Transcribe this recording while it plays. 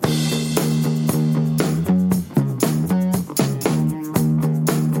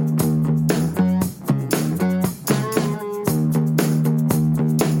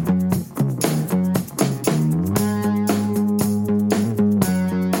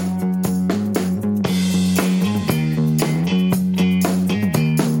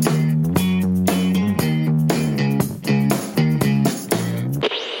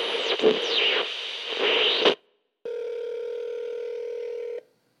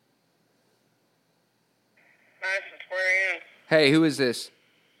Hey, who is this?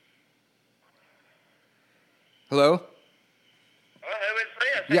 Hello? Well, who is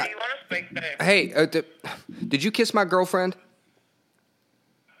this? Who Yeah. do you want to speak to? Hey, did you kiss my girlfriend?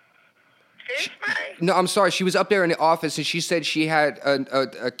 Excuse me? No, I'm sorry. She was up there in the office, and she said she had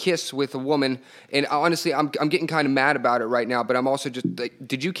a kiss with a woman. And honestly, I'm getting kind of mad about it right now. But I'm also just like,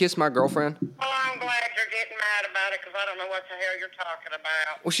 did you kiss my girlfriend? Well, I'm glad you're getting mad about it because I don't know what the hell you're talking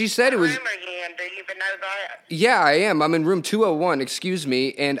about. Well, she said it was. What room are you in? Do you even know that? Yeah, I am. I'm in room 201. Excuse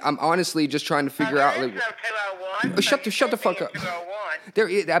me, and I'm honestly just trying to figure out. There is Like, no 201. shut the fuck up. 201. There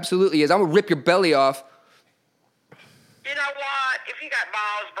it absolutely is. I'm gonna rip your belly off. You know what? If you got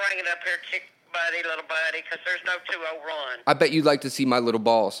balls, bring it up here, chick buddy, little buddy, because there's no 201. I bet you'd like to see my little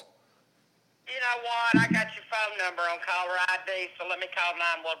balls. You know what? I got your phone number on caller ID, so let me call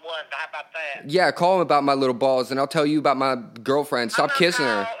 911. How about that? Yeah, call him about my little balls, and I'll tell you about my girlfriend. Stop kissing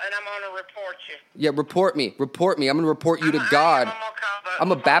her. And I'm going to report you. Yeah, report me. Report me. I'm going to report you to God.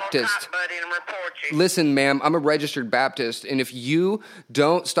 I'm a Baptist. Listen, ma'am, I'm a registered Baptist, and if you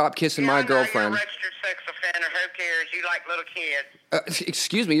don't stop kissing my girlfriend... You're a registered sex offender. Who cares? You like little kids.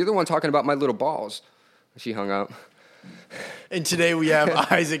 Excuse me, you're the one talking about my little balls. She hung up. And today we have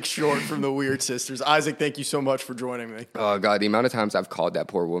Isaac Short from the Weird Sisters. Isaac, thank you so much for joining me. Oh, God, the amount of times I've called that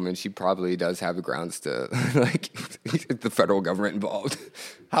poor woman, she probably does have the grounds to, like, the federal government involved.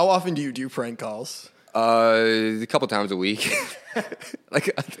 How often do you do prank calls? A couple times a week.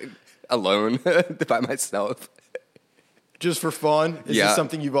 Like, alone, by myself. Just for fun? Is this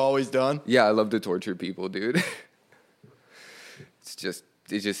something you've always done? Yeah, I love to torture people, dude. It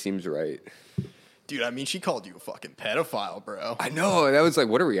just seems right. Dude, I mean, she called you a fucking pedophile, bro. I know. That was like,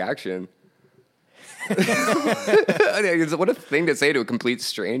 what a reaction. What a thing to say to a complete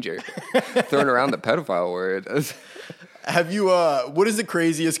stranger. Throwing around the pedophile word. Have you, what is the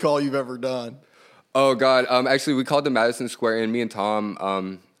craziest call you've ever done? Oh, God. Actually, we called the Madison Square, and me and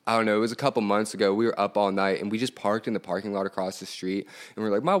Tom, I don't know, it was a couple months ago. We were up all night, and we just parked in the parking lot across the street. And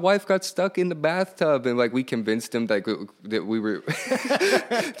we're like, my wife got stuck in the bathtub. And, like, we convinced him like, that we were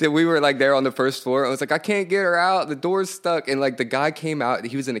that we were, like, there on the first floor. I was like, I can't get her out. The door's stuck. And, like, the guy came out.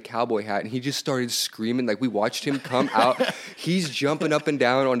 He was in a cowboy hat, and he just started screaming. Like, we watched him come out. He's jumping up and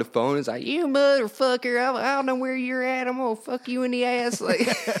down on the phone. He's like, you motherfucker. I don't know where you're at. I'm going to fuck you in the ass. Like,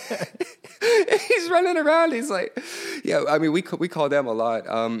 he's running around. He's like, yeah, I mean, we call them a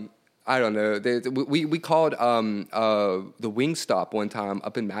lot. I don't know. We called the Wingstop one time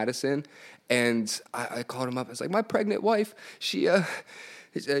up in Madison, and I called him up. I was like, my pregnant wife, she's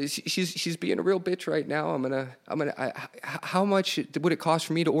being a real bitch right now. How much would it cost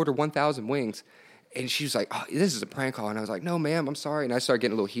for me to order 1,000 wings? And she was like, oh, this is a prank call. And I was like, no, ma'am, I'm sorry. And I started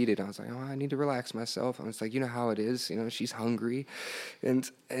getting a little heated. I was like, oh, I need to relax myself. I was like, you know how it is. You know, she's hungry. And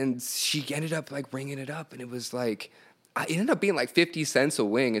she ended up, like, ringing it up. And it was like, it ended up being like 50 cents a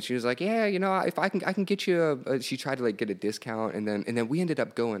wing. And she was like, yeah, you know, if I can get you she tried to, like, get a discount. And then we ended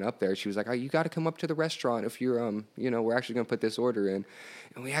up going up there. She was like, oh, you got to come up to the restaurant if you're, you know, we're actually going to put this order in.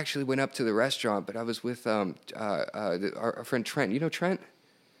 And we actually went up to the restaurant. But I was with our friend Trent. You know Trent?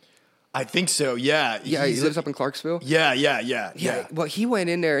 I think so, yeah. Yeah, he lives up in Clarksville. Yeah. Well, he went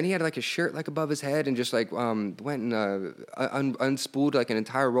in there and he had like a shirt like above his head and just like went and unspooled like an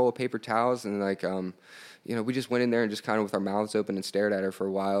entire roll of paper towels and like you know, we just went in there and just kind of with our mouths open and stared at her for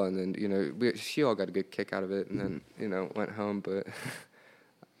a while, and then you know she all got a good kick out of it, and then you know went home, but.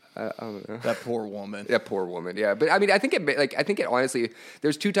 I don't know. That poor woman. That poor woman. Yeah, but I mean, I think it honestly.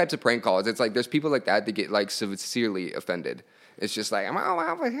 There's two types of prank calls. It's like there's people like that get like sincerely offended. It's just like,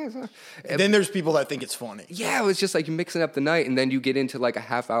 then there's people that think it's funny. Yeah, it was just like you're mixing up the night, and then you get into like a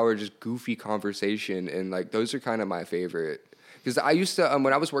half hour just goofy conversation, and like those are kind of my favorite. Because I used to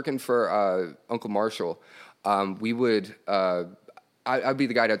when I was working for Uncle Marshall, we would. I'd be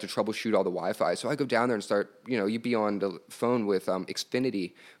the guy to have to troubleshoot all the Wi-Fi. So I go down there and start, you know, you'd be on the phone with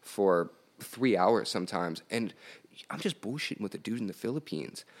Xfinity for 3 hours sometimes. And I'm just bullshitting with the dude in the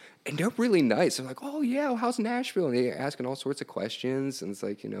Philippines. And they're really nice. They're like, oh, yeah, how's Nashville? And they're asking all sorts of questions. And it's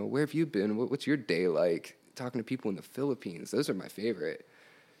like, you know, where have you been? What's your day like? Talking to people in the Philippines. Those are my favorite.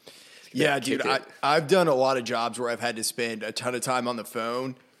 Yeah, dude, I've done a lot of jobs where I've had to spend a ton of time on the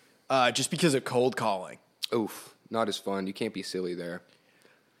phone just because of cold calling. Oof. Not as fun. You can't be silly there.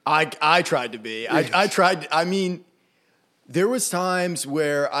 I tried to be. I tried. I mean, there was times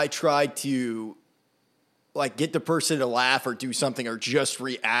where I tried to, like, get the person to laugh or do something or just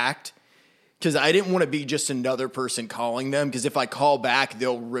react because I didn't want to be just another person calling them because if I call back,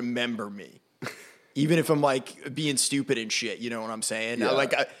 they'll remember me. Even if I'm, like, being stupid and shit. You know what I'm saying?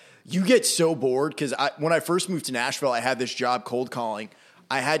 Yeah. You get so bored because when I first moved to Nashville, I had this job cold calling.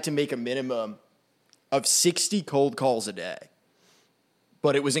 I had to make a minimum of 60 cold calls a day.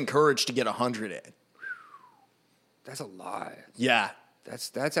 but it was encouraged to get 100 in. That's a lot. Yeah.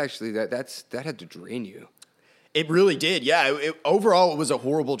 That's actually that had to drain you. It really did, yeah. Overall, it was a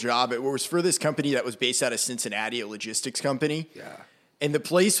horrible job. It was for this company that was based out of Cincinnati, a logistics company. Yeah. And the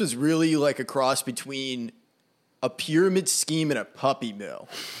place was really like a cross between a pyramid scheme and a puppy mill.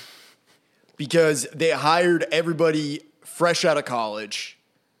 Because they hired everybody fresh out of college.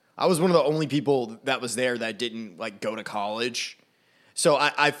 I was one of the only people that was there that didn't like go to college. So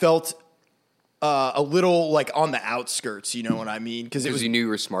I felt a little like on the outskirts, you know what I mean? Because you knew you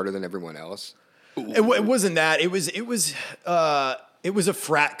were smarter than everyone else. It wasn't that. It was a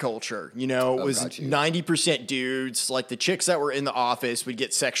frat culture, you know. It was 90% dudes. Like the chicks that were in the office would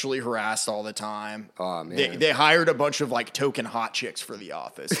get sexually harassed all the time. Oh man, they hired a bunch of like token hot chicks for the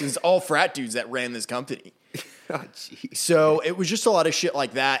office. It's all frat dudes that ran this company. Oh, geez. So it was just a lot of shit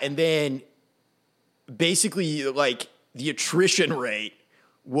like that, and then basically like the attrition rate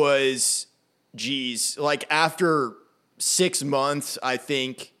was, geez, like after 6 months, I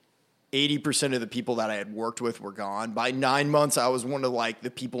think 80% of the people that I had worked with were gone. By 9 months, I was one of like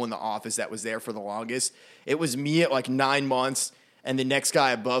the people in the office that was there for the longest. It was me at like 9 months, and the next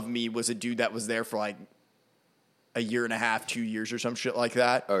guy above me was a dude that was there for like a year and a half, 2 years or some shit like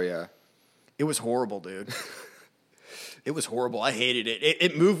that. Oh yeah. It was horrible, dude. It was horrible. I hated it.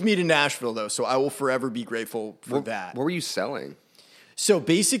 It moved me to Nashville though, so I will forever be grateful for that. What were you selling? So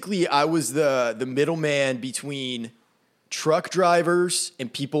basically, I was the middleman between truck drivers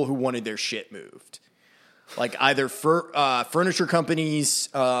and people who wanted their shit moved. Like either furniture companies.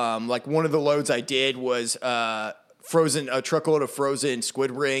 Like one of the loads I did was a truckload of frozen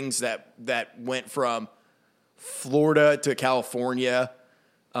squid rings that went from Florida to California.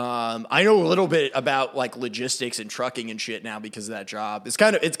 I know a little bit about like logistics and trucking and shit now because of that job. It's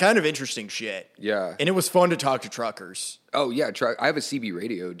kind of interesting shit. Yeah. And it was fun to talk to truckers. Oh yeah, I have a CB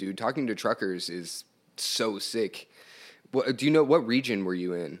radio, dude. Talking to truckers is so sick. Do you know what region were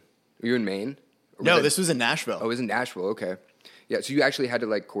you in? Were you in Maine? No, this was in Nashville. Oh, it was in Nashville. Okay. Yeah, so you actually had to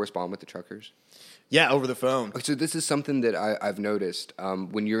like correspond with the truckers? Yeah, over the phone. So this is something that I've noticed.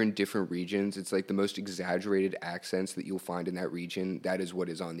 When you're in different regions, it's like the most exaggerated accents that you'll find in that region. That is what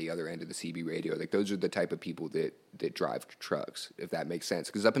is on the other end of the CB radio. Like those are the type of people that drive trucks, if that makes sense.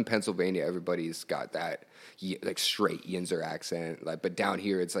 Because up in Pennsylvania, everybody's got that like straight Yinzer accent. Like, but down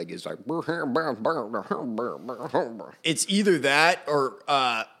here, it's like it's either that or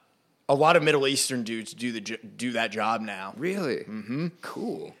a lot of Middle Eastern dudes do that job now. Really? Mm-hmm.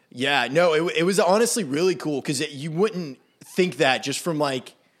 Cool. Yeah, no, it was honestly really cool because you wouldn't think that just from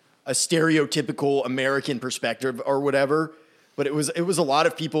like a stereotypical American perspective or whatever. But it was a lot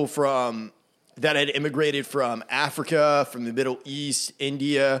of people that had immigrated from Africa, from the Middle East,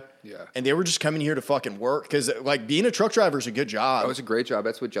 India. Yeah. And they were just coming here to fucking work because like being a truck driver is a good job. Oh, it's a great job.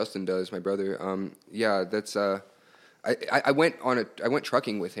 That's what Justin does, my brother. Yeah, that's I went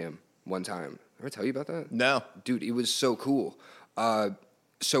trucking with him one time. Ever tell you about that? No. Dude, it was so cool.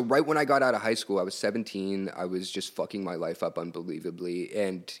 So right when I got out of high school, I was 17. I was just fucking my life up unbelievably.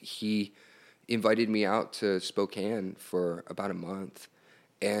 And he invited me out to Spokane for about a month.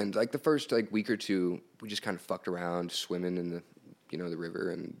 And like the first like week or two, we just kind of fucked around, swimming in the river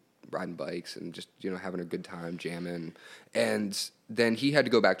and riding bikes and just, having a good time, jamming. And then he had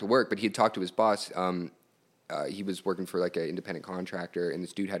to go back to work, but he had talked to his boss. He was working for like an independent contractor, and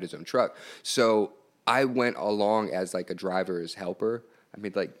this dude had his own truck. So I went along as like a driver's helper. I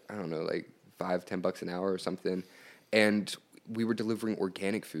made like, I don't know, like $5-10 an hour or something. And we were delivering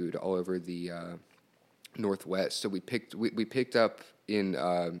organic food all over the Northwest. So we picked up in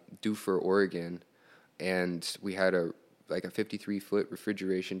Dufur, Oregon, and we had a 53-foot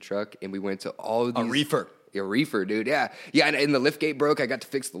refrigeration truck, and we went to all of these... A reefer. A reefer, dude. Yeah. And the lift gate broke. I got to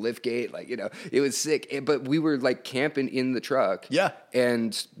fix the lift gate. Like, it was sick. But we were like camping in the truck. Yeah.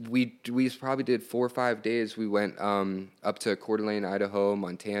 And we probably did 4 or 5 days. We went up to Coeur d'Alene, Idaho,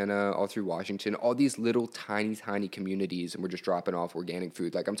 Montana, all through Washington, all these little tiny, tiny communities. And we're just dropping off organic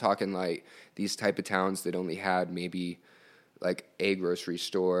food. Like I'm talking like these type of towns that only had maybe like a grocery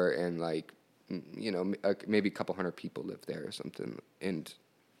store and like, maybe a couple hundred people lived there or something. And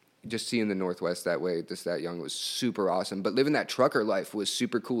just seeing the Northwest that way, just that young, was super awesome. But living that trucker life was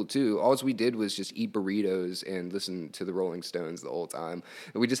super cool too. All we did was just eat burritos and listen to the Rolling Stones the whole time.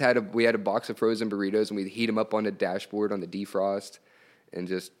 And we had a box of frozen burritos, and we'd heat them up on the dashboard on the defrost, and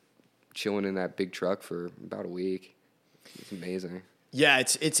just chilling in that big truck for about a week. It's amazing. Yeah,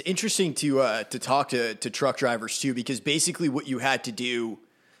 it's interesting to talk to truck drivers too, because basically what you had to do,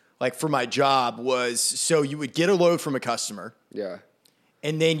 like for my job, was so you would get a load from a customer. Yeah.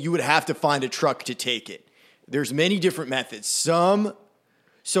 And then you would have to find a truck to take it. There's many different methods. Some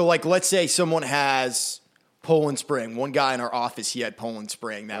So, like, let's say someone has Poland Spring. One guy in our office, he had Poland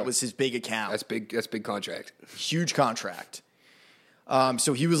Spring. That was his big account. That's big. That's big contract. Huge contract.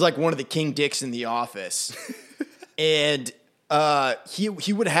 So he was like one of the king dicks in the office. And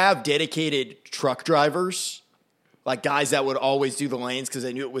he would have dedicated truck drivers, like guys that would always do the lanes because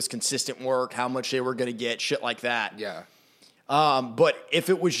they knew it was consistent work, how much they were going to get, shit like that. Yeah. But if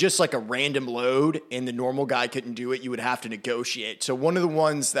it was just like a random load and the normal guy couldn't do it, you would have to negotiate. So one of the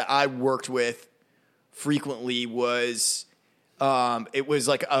ones that I worked with frequently was it was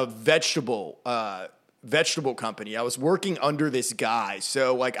like a vegetable company. I was working under this guy.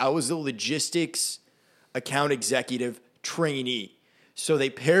 So like I was the logistics account executive trainee. So they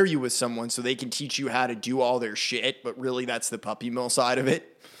pair you with someone so they can teach you how to do all their shit, but really that's the puppy mill side of it.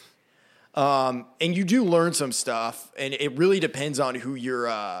 And you do learn some stuff, and it really depends on who your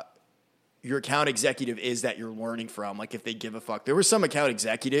account executive is that you're learning from, like if they give a fuck. There were some account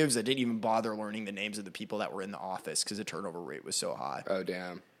executives that didn't even bother learning the names of the people that were in the office because the turnover rate was so high. Oh,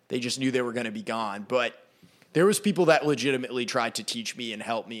 damn. They just knew they were going to be gone. But there was people that legitimately tried to teach me and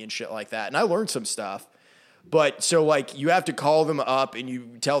help me and shit like that, and I learned some stuff. But so like you have to call them up and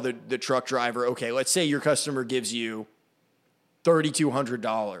you tell the truck driver, okay, let's say your customer gives you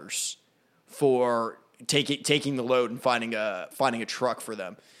 $3,200 for taking the load and finding a truck for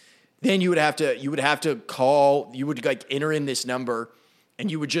them. Then you would have to call, you would like enter in this number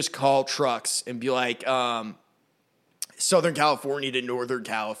and you would just call trucks and be like, Southern California to Northern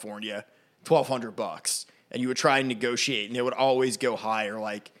California, $1,200. And you would try and negotiate and they would always go higher.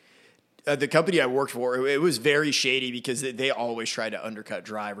 Like the company I worked for, it was very shady because they always tried to undercut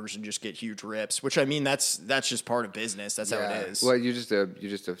drivers and just get huge rips, which I mean, that's just part of business. That's how it is. Well, you're just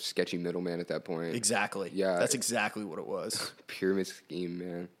a sketchy middleman at that point. Exactly. Yeah. That's exactly what it was. Pyramid scheme,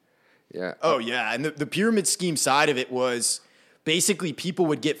 man. Yeah. Oh, yeah. And the pyramid scheme side of it was basically people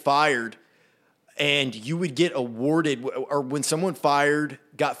would get fired and you would get awarded, or when someone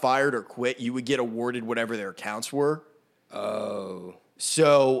got fired or quit, you would get awarded whatever their accounts were. Oh.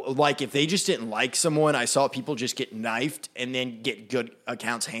 So, like, if they just didn't like someone, I saw people just get knifed and then get good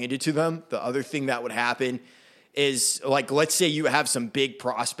accounts handed to them. The other thing that would happen is, like, let's say you have some big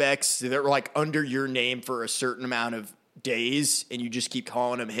prospects that are, like, under your name for a certain amount of days, and you just keep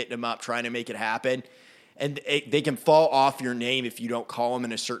calling them, hitting them up, trying to make it happen. And they can fall off your name if you don't call them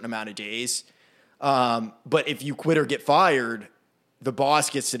in a certain amount of days. But if you quit or get fired, the boss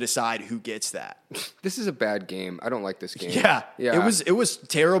gets to decide who gets that. This is a bad game. I don't like this game. Yeah. It was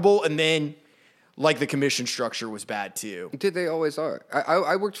terrible, and then like the commission structure was bad too. They always are.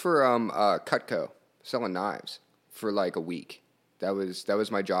 I worked for Cutco selling knives for like a week. That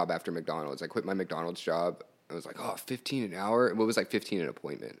was my job after McDonald's. I quit my McDonald's job. I was like, oh, 15 an hour. What was like 15 an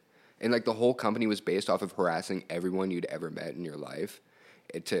appointment? And like the whole company was based off of harassing everyone you'd ever met in your life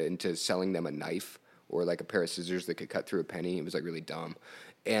into selling them a knife or like a pair of scissors that could cut through a penny. It was like really dumb.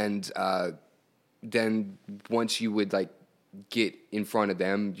 And then once you would like get in front of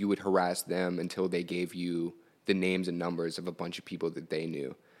them, you would harass them until they gave you the names and numbers of a bunch of people that they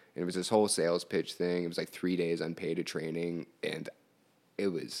knew. And it was this whole sales pitch thing. It was like 3 days unpaid training, and it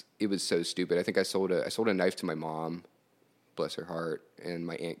was so stupid. I think I sold a knife to my mom, bless her heart, and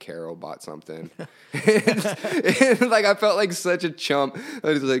my Aunt Carol bought something. and like I felt like such a chump. I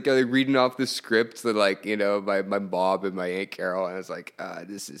was like reading off the script that like, you know, my Bob and my Aunt Carol, and I was like,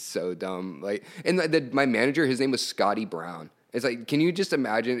 this is so dumb. Like, and my manager, his name was Scotty Brown. It's like, can you just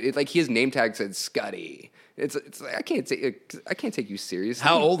imagine? It's like his name tag said Scotty. It's like I can't take you seriously.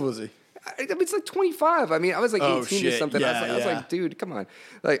 How old was he? I mean, it's like 25. I mean, I was like 18 or something. Yeah, I was like, dude, come on.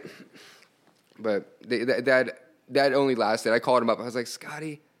 Like, but that only lasted. I called him up. I was like,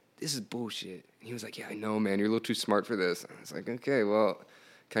 Scotty, this is bullshit. And he was like, yeah, I know, man. You're a little too smart for this. I was like, okay, well,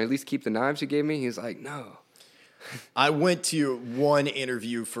 can I at least keep the knives you gave me? He was like, no. I went to one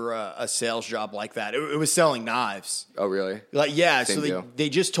interview for a sales job like that. It was selling knives. Oh, really? Like, yeah. Same so deal. they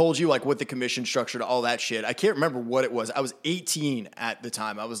just told you like what the commission structure to all that shit. I can't remember what it was. I was 18 at the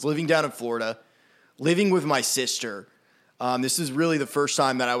time. I was living down in Florida, living with my sister. This is really the first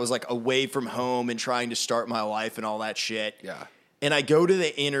time that I was like away from home and trying to start my life and all that shit. Yeah. And I go to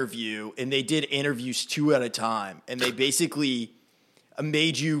the interview, and they did interviews 2 at a time, and they basically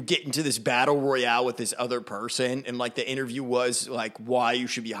made you get into this battle royale with this other person, and like the interview was like why you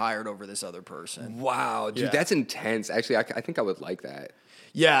should be hired over this other person. Wow, dude, Yeah. That's intense. Actually, I think I would like that.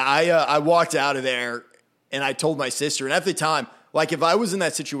 Yeah, I walked out of there, and I told my sister, and at the time, like if I was in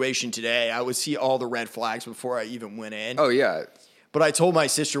that situation today, I would see all the red flags before I even went in. Oh yeah. But I told my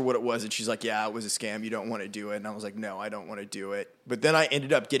sister what it was, and she's like, yeah, it was a scam. You don't want to do it. And I was like, no, I don't want to do it. But then I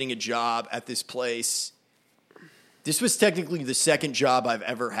ended up getting a job at this place This was technically the second job I've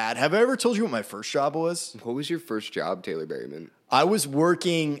ever had. Have I ever told you what my first job was? What was your first job, Taylor Berryman? I was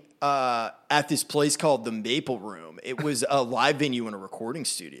working at this place called the Maple Room. It was a live venue in a recording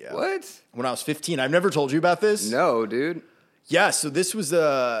studio. What? When I was 15. I've never told you about this? No, dude. Yeah, so this was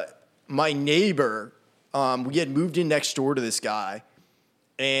my neighbor. We had moved in next door to this guy,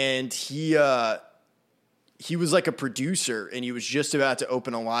 and he was like a producer, and he was just about to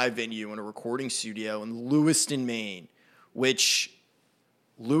open a live venue in a recording studio in Lewiston, Maine, which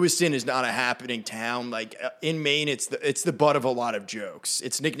Lewiston is not a happening town. Like in Maine, it's the butt of a lot of jokes.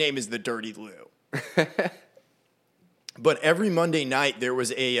 Its nickname is the Dirty Lou. But every Monday night there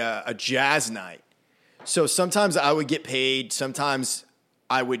was a jazz night. So sometimes I would get paid. Sometimes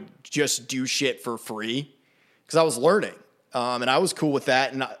I would just do shit for free because I was learning. And I was cool with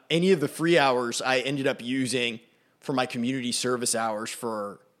that. And any of the free hours I ended up using for my community service hours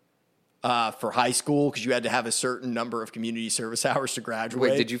for high school because you had to have a certain number of community service hours to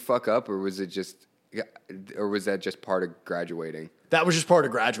graduate. Wait, did you fuck up or was that just part of graduating? That was just part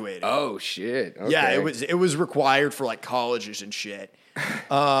of graduating. Oh shit. Okay. Yeah, it was required for like colleges and shit.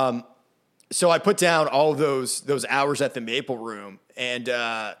 So I put down all of those hours at the Maple Room, and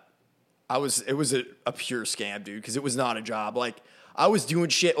it was a pure scam, dude, because it was not a job. Like I was doing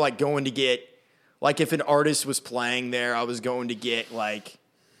shit like going to get, like if an artist was playing there, I was going to get like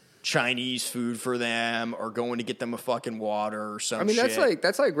Chinese food for them or going to get them a fucking water or something. I mean,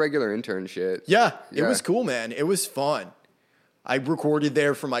 that's like regular intern shit. Yeah, it was cool, man. It was fun. I recorded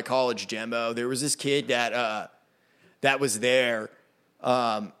there for my college demo. There was this kid that was there,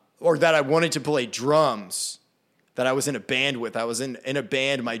 or that I wanted to play drums, that I was in a band with. I was in a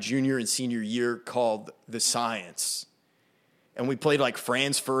band my junior and senior year called The Science. And we played like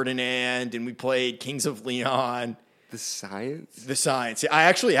Franz Ferdinand, and we played Kings of Leon. The Science? The Science. I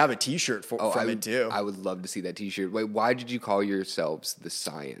actually have a T-shirt from it too. I would love to see that T-shirt. Wait, why did you call yourselves The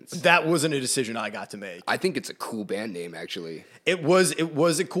Science? That wasn't a decision I got to make. I think it's a cool band name, actually. It was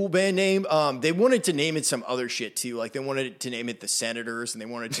a cool band name. They wanted to name it some other shit too. Like they wanted to name it The Senators, and they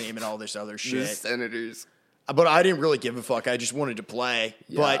wanted to name it all this other shit. The Senators. But I didn't really give a fuck. I just wanted to play.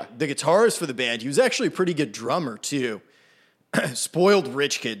 Yeah. But the guitarist for the band, he was actually a pretty good drummer too. Spoiled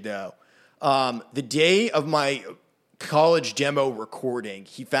rich kid though. The day of my college demo recording,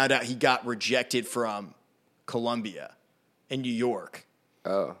 he found out he got rejected from Columbia in New York.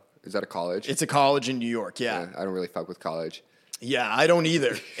 Oh, is that a college? It's a college in New York, yeah. I don't really fuck with college. Yeah, I don't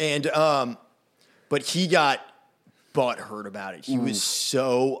either. And but he got butthurt about it. He was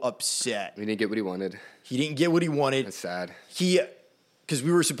so upset. He didn't get what he wanted. He didn't get what he wanted. That's sad. Because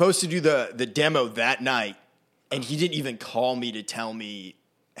we were supposed to do the demo that night, and he didn't even call me to tell me,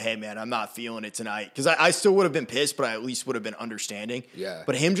 hey, man, I'm not feeling it tonight. Because I still would have been pissed, but I at least would have been understanding. Yeah.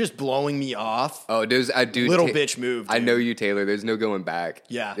 But him just blowing me off. Oh, little bitch move. Dude. I know you, Taylor. There's no going back.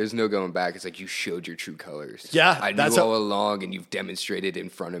 Yeah. There's no going back. It's like you showed your true colors. Yeah. I knew all along, and you've demonstrated in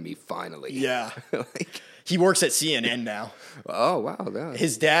front of me finally. Yeah. He works at CNN now. Oh, wow. Yeah.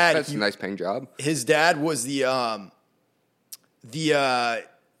 His dad. That's a nice paying job. His dad was the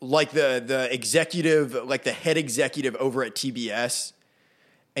executive, like the head executive over at TBS.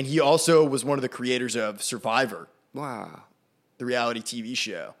 And he also was one of the creators of Survivor. Wow. The reality TV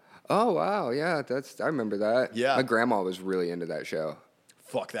show. Oh, wow. Yeah, I remember that. Yeah. My grandma was really into that show.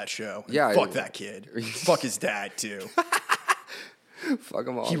 Fuck that show. Yeah. Fuck that kid. Fuck his dad, too. Fuck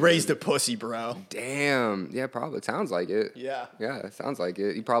him all. He raised a pussy, bro. Damn. Yeah, probably. It sounds like it. Yeah. Yeah, it sounds like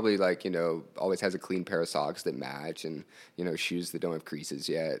it. He probably, always has a clean pair of socks that match and, shoes that don't have creases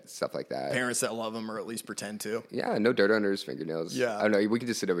yet, stuff like that. Parents that love him or at least pretend to. Yeah, no dirt under his fingernails. Yeah. I don't know. We could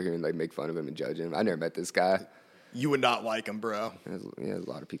just sit over here and, make fun of him and judge him. I never met this guy. You would not like him, bro. There's a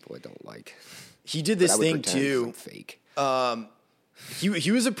lot of people I don't like. He did this thing, too. Fake.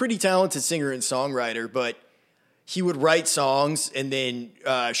 He was a pretty talented singer and songwriter, but he would write songs and then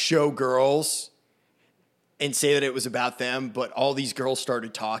show girls and say that it was about them, but all these girls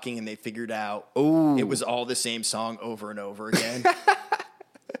started talking and they figured out it was all the same song over and over again.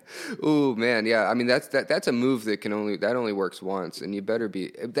 Ooh, man, yeah. I mean, that's a move that only works once, and you better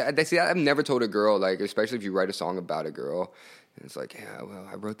be. See, I've never told a girl, especially if you write a song about a girl, and it's like, yeah, well,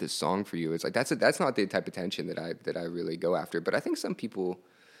 I wrote this song for you. It's like that's not the type of tension that I really go after. But I think some people.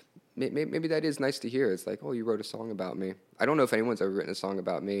 Maybe that is nice to hear. It's like, oh, you wrote a song about me. I don't know if anyone's ever written a song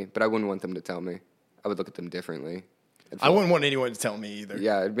about me, but I wouldn't want them to tell me. I would look at them differently. I wouldn't want anyone to tell me either.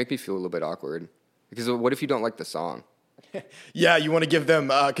 Yeah, it'd make me feel a little bit awkward. Because what if you don't like the song? Yeah, you want to give them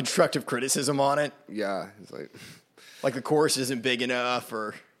constructive criticism on it? Yeah, it's like the chorus isn't big enough,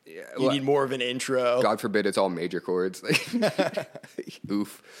 or you need more of an intro. God forbid it's all major chords.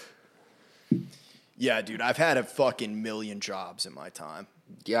 Oof. Yeah, dude, I've had a fucking million jobs in my time.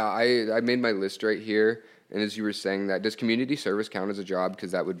 Yeah, I made my list right here. And as you were saying that, does community service count as a job?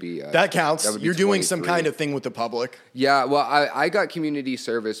 Because that would be... that counts. That would be You're doing some 23. kind of thing with the public. Yeah, well, I got community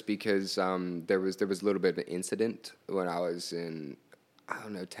service because there was a little bit of an incident when I was in, I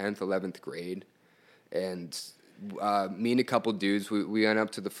don't know, 10th, 11th grade. And me and a couple dudes, we went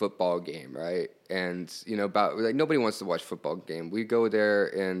up to the football game, right? And, about like nobody wants to watch football game. We go there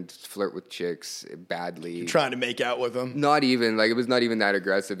and flirt with chicks badly. You're trying to make out with them. Not even, like, it was not even that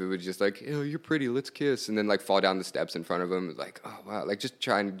aggressive. It was just like, oh, you're pretty, let's kiss. And then, like, fall down the steps in front of them. Like, oh, wow. Like,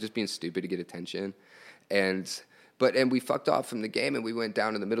 just being stupid to get attention. And we fucked off from the game and we went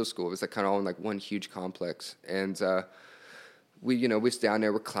down to the middle school. It was, like, kind of all in, like, one huge complex. And, we was down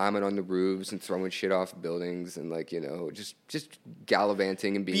there, we're climbing on the roofs and throwing shit off buildings and, like, just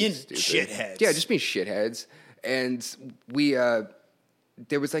gallivanting and being stupid. Shitheads. Yeah, just being shitheads. And we,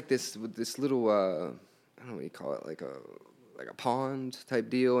 there was, like, this little, I don't know what you call it, like a pond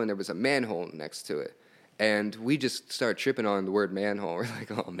type deal, and there was a manhole next to it. And we just started tripping on the word manhole. We're like,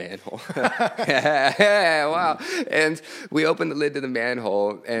 oh, manhole. Wow. And we opened the lid to the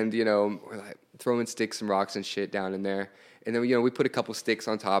manhole, and, we're like throwing sticks and rocks and shit down in there. And then, we put a couple sticks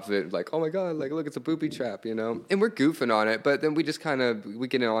on top of it, like, oh, my God, like, look, it's a booby trap, And we're goofing on it, but then we just we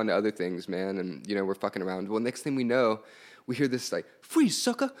get on to other things, man, and, we're fucking around. Well, next thing we know, we hear this, like, freeze,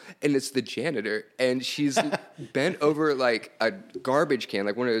 sucker, and it's the janitor, and she's bent over, like, a garbage can,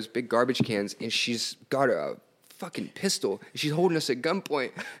 like one of those big garbage cans, and she's got a fucking pistol, and she's holding us at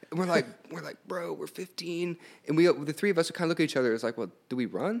gunpoint, and we're like, bro, we're 15, and the three of us are kind of looking at each other, it's like, well, do we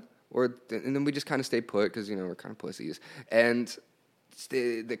run? And then we just kind of stay put because, we're kind of pussies. And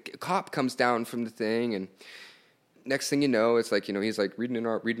the cop comes down from the thing, and next thing you know, it's like, he's like reading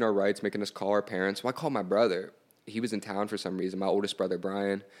our rights, making us call our parents. Well, I called my brother. He was in town for some reason, my oldest brother,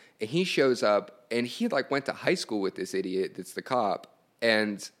 Brian. And he shows up, and he, like, went to high school with this idiot that's the cop.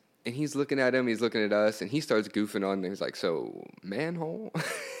 And he's looking at him, he's looking at us, and he starts goofing on, and he's like, so, manhole?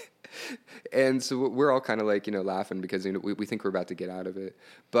 And so we're all kind of like, laughing because, we think we're about to get out of it.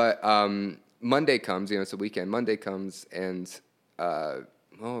 But Monday comes, it's a weekend. Monday comes and,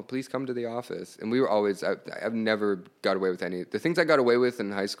 please come to the office. And we were always, I've never got away with any. The things I got away with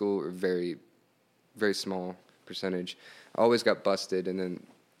in high school were very, very small percentage. I always got busted and then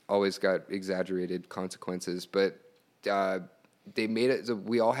always got exaggerated consequences. But they made it so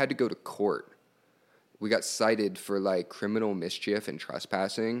we all had to go to court. We got cited for, like, criminal mischief and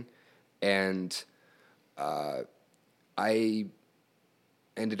trespassing. And I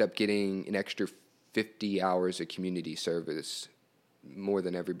ended up getting an extra 50 hours of community service, more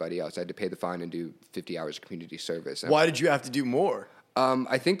than everybody else. I had to pay the fine and do 50 hours of community service. Why did you have to do more?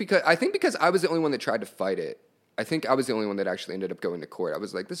 I think because I was the only one that tried to fight it. I think I was the only one that actually ended up going to court. I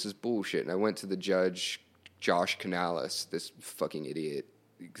was like, this is bullshit. And I went to the judge, Josh Canales, this fucking idiot.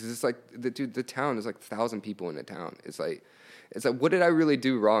 Because it's like, the town is like 1,000 people in the town. It's like, what did I really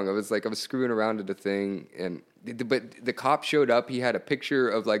do wrong? I was screwing around at a thing, but the cop showed up. He had a picture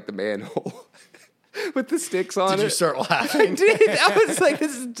of, like, the manhole with the sticks on it. Did you start laughing? I did. I was like,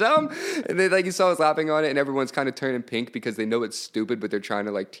 this is dumb. And then, like, you saw us laughing on it, and everyone's kind of turning pink because they know it's stupid, but they're trying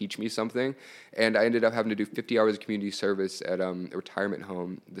to, like, teach me something. And I ended up having to do 50 hours of community service at a retirement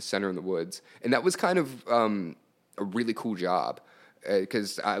home, the Center in the Woods. And that was kind of a really cool job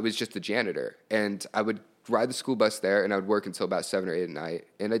because I was just the janitor. And I would ride the school bus there, and I would work until about 7 or 8 at night.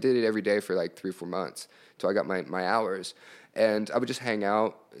 And I did it every day for, like, 3 or 4 months until I got my hours. And I would just hang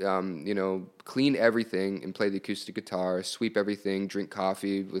out, clean everything and play the acoustic guitar, sweep everything, drink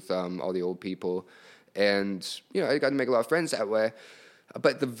coffee with all the old people. And, I got to make a lot of friends that way.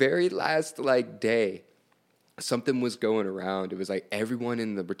 But the very last, like, day, something was going around. It was like everyone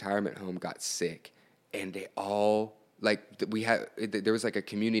in the retirement home got sick. And they all, like, there was, like, a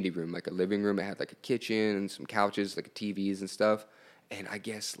community room, like a living room. It had, like, a kitchen and some couches, like, TVs and stuff. And I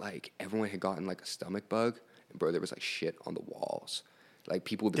guess, like, everyone had gotten, like, a stomach bug. And, bro, there was, like, shit on the walls. Like,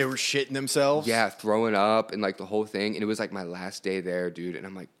 people... They were shitting themselves? Yeah, throwing up and, like, the whole thing. And it was, like, my last day there, dude. And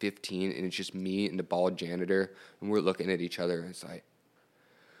I'm, like, 15, and it's just me and the bald janitor. And we're looking at each other, and it's like...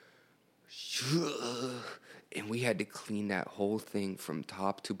 And we had to clean that whole thing from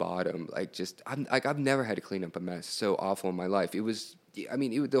top to bottom. Like, just... I've never had to clean up a mess so awful in my life. It was... I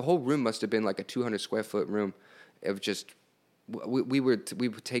mean, the whole room must have been, like, a 200-square-foot room. It was just... We were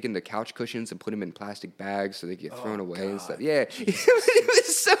taking the couch cushions and put them in plastic bags so they get thrown away and stuff. Yeah, it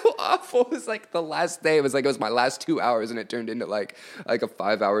was so awful. It was like the last day. It was my last 2 hours, and it turned into like a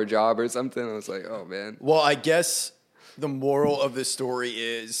 5-hour job or something. I was like, oh man. Well, I guess the moral of the story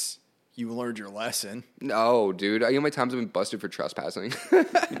is you learned your lesson. No, dude. You know how many times I've been busted for trespassing?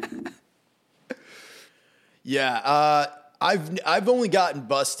 Yeah, I've only gotten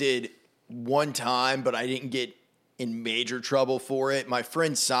busted one time, but I didn't get in major trouble for it. My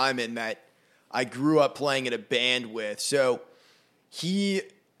friend Simon, that I grew up playing in a band with, so he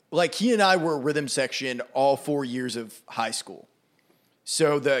and I were rhythm section all 4 years of high school.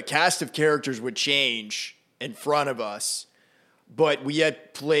 So the cast of characters would change in front of us, but we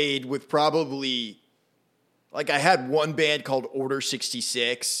had played with probably, like, I had one band called Order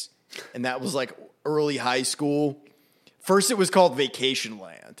 66, and that was like early high school. First, it was called Vacation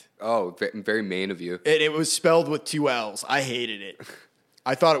Land. Oh, very Maine of you. And it was spelled with 2 L's. I hated it.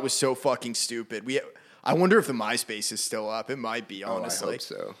 I thought it was so fucking stupid. I wonder if the MySpace is still up. It might be, honestly. I hope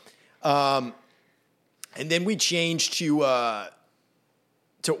so. And then we changed to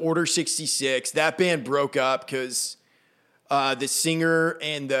Order 66. That band broke up because the singer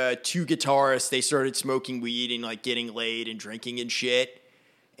and the 2 guitarists, they started smoking weed and like getting laid and drinking and shit.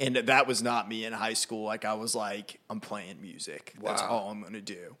 And that was not me in high school. Like, I was like, I'm playing music. That's all I'm going to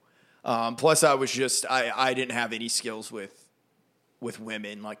do. Plus, I was just, I didn't have any skills with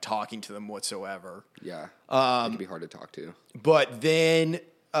women, like talking to them whatsoever. Yeah. It can be hard to talk to. But then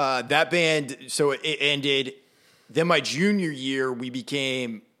that band, so it ended. Then my junior year, we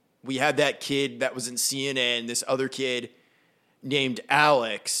had that kid that was in CNN, this other kid named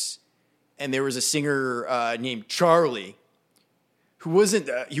Alex, and there was a singer named Charlie, who wasn't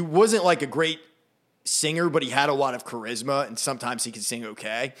like a great singer, but he had a lot of charisma, and sometimes he could sing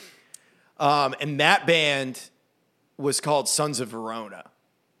okay. And that band was called Sons of Verona,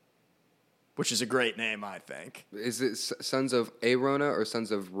 which is a great name, I think. Is it Sons of Arona or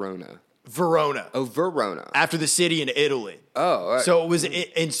Sons of Rona? Verona. Oh, Verona. After the city in Italy. Oh. So it was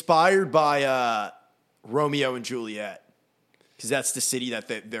inspired by Romeo and Juliet, because that's the city that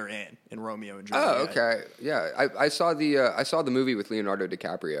they're in Romeo and Juliet. Oh, okay. Yeah, I saw the movie with Leonardo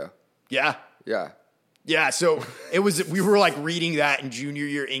DiCaprio. Yeah. Yeah. Yeah, so we were like reading that in junior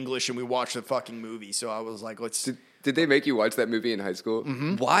year English, and we watched the fucking movie. So I was like, Did they make you watch that movie in high school?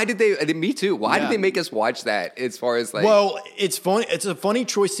 Mm-hmm. Why did they? Me too. Why did they make us watch that? As far as like, well, it's fun. It's a funny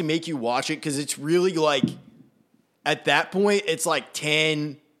choice to make you watch it because it's really like, at that point, it's like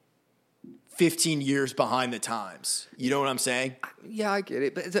 10, 15 years behind the times. You know what I'm saying? Yeah, I get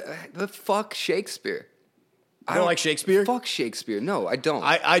it. But fuck Shakespeare. I don't like Shakespeare? Fuck Shakespeare. No, I don't.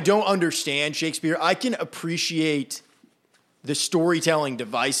 I don't understand Shakespeare. I can appreciate the storytelling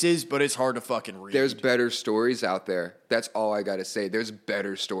devices, but it's hard to fucking read. There's better stories out there. That's all I got to say. There's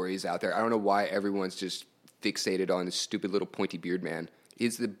better stories out there. I don't know why everyone's just fixated on this stupid little pointy beard man. They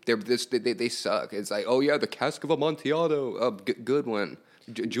suck. It's like, oh yeah, the Cask of Amontillado, good one.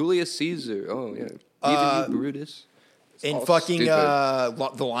 Julius Caesar. Oh yeah, even you, Brutus. And fucking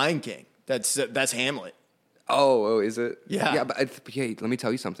The Lion King. That's Hamlet. Oh, is it? Yeah. Yeah, but let me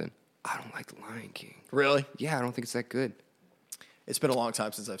tell you something. I don't like The Lion King. Really? Yeah, I don't think it's that good. It's been a long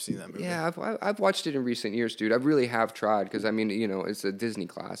time since I've seen that movie. Yeah, I've watched it in recent years, dude. I really have tried because I mean, it's a Disney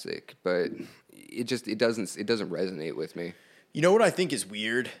classic, but it doesn't resonate with me. You know what I think is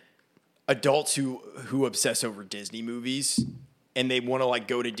weird? Adults who obsess over Disney movies and they want to like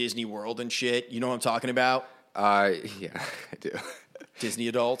go to Disney World and shit. You know what I'm talking about? Yeah, I do. Disney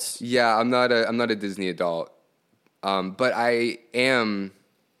adults? Yeah, I'm not a Disney adult. But I am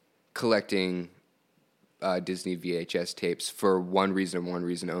collecting Disney VHS tapes for one reason and one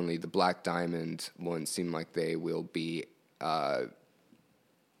reason only. The Black Diamond ones seem like they will be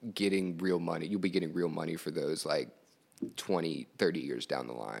getting real money. You'll be getting real money for those like 20, 30 years down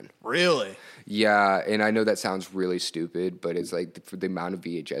the line. Really? Yeah, and I know that sounds really stupid, but it's like for the amount of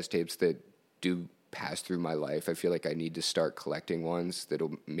VHS tapes that do pass through my life, I feel like I need to start collecting ones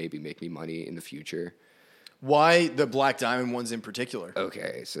that'll maybe make me money in the future. Why the Black Diamond ones in particular?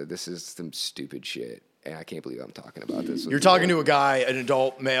 Okay, so this is some stupid shit, and I can't believe I'm talking about this. You're talking to a guy, an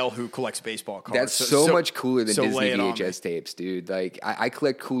adult male who collects baseball cards. That's so much cooler than Disney VHS tapes, dude. Like I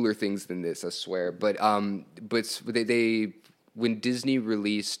collect cooler things than this, I swear. But they when Disney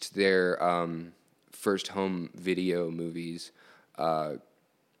released their first home video movies in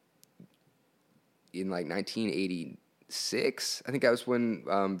like 1986, I think that was when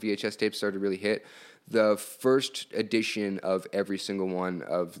VHS tapes started to really hit. The first edition of every single one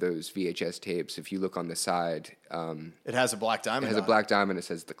of those VHS tapes, if you look on the side, it has a black diamond. It has a black diamond. It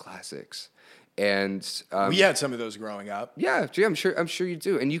says the classics, and we had some of those growing up. Yeah, I'm sure you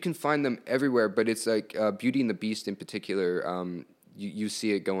do, and you can find them everywhere. But it's like Beauty and the Beast in particular. You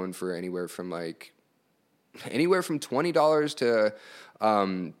see it going for anywhere from $20 to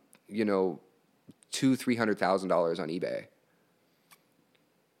 $200,000-$300,000 on eBay.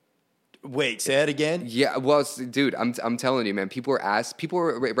 Wait, say that again? Yeah, well, dude, I'm telling you, man. People are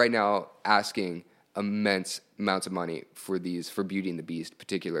right now asking immense amounts of money for Beauty and the Beast,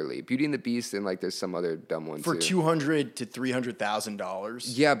 particularly Beauty and the Beast, and like there's some other dumb ones for too. $200,000 to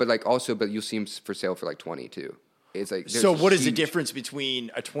 $300,000. Yeah, but you'll see them for sale for like 20 too. It's like so. What is the difference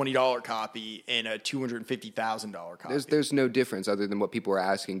between a $20 copy and a $250,000 copy? There's no difference other than what people are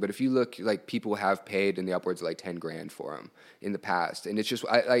asking. But if you look, like people have paid in the upwards of like $10,000 for them in the past, and it's just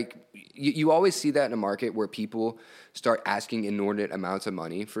you always see that in a market where people start asking inordinate amounts of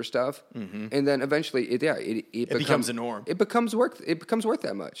money for stuff, and then eventually it becomes a norm. It becomes worth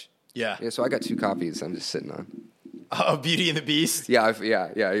that much. Yeah. So I got 2 copies. I'm just sitting on. Beauty and the Beast? Yeah.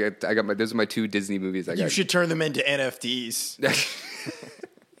 I got those are my 2 Disney movies. You should turn them into NFTs.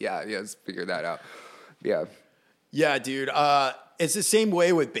 Yeah, let's figure that out. Yeah. Yeah, dude. It's the same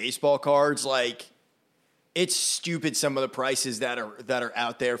way with baseball cards. Like, it's stupid some of the prices that are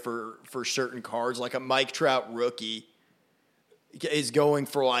out there for certain cards. Like a Mike Trout rookie is going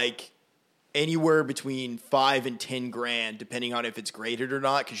for like anywhere between $5,000 and $10,000, depending on if it's graded or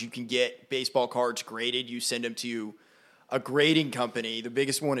not, because you can get baseball cards graded. You send them to a grading company. The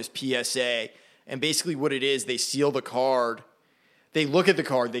biggest one is PSA. And basically what it is, they seal the card. They look at the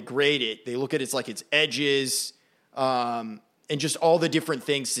card, they grade it. They look at its edges, and just all the different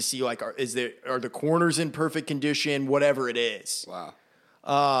things to see, like, are the corners in perfect condition, whatever it is. Wow.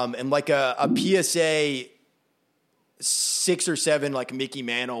 And like a PSA 6 or 7, like Mickey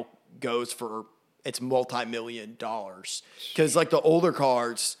Mantle, goes for it's multi-million dollars, because like the older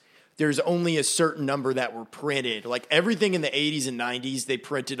cards, there's only a certain number that were printed. Like everything in the 80s and 90s, they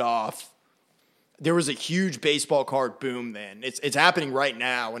printed off. There was a huge baseball card boom then. It's happening right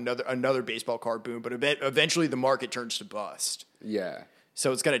now, another baseball card boom, but eventually the market turns to bust. Yeah.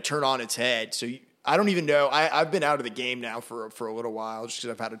 So it's going to turn on its head. So I don't even know. I've been out of the game now for a little while, just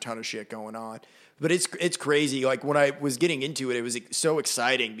because I've had a ton of shit going on. But it's crazy. Like when I was getting into it, it was so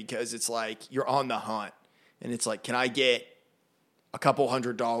exciting because it's like you're on the hunt, and it's like, can I get a couple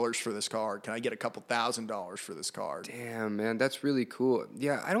 $100 for this card? Can I get a couple $1,000 for this card? Damn, man, that's really cool.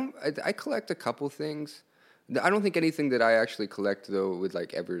 Yeah, I collect a couple things. I don't think anything that I actually collect though would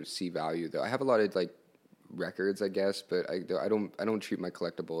like ever see value though. I have a lot of like records, I guess, but I don't treat my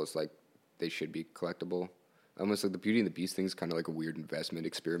collectibles like they should be collectible. Almost like the Beauty and the Beast thing is kind of like a weird investment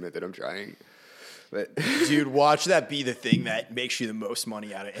experiment that I'm trying. But dude, watch that be the thing that makes you the most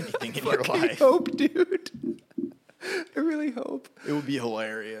money out of anything in your life. I hope, dude. I really hope it would be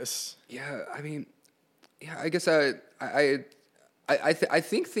hilarious. Yeah, I mean, yeah, I guess I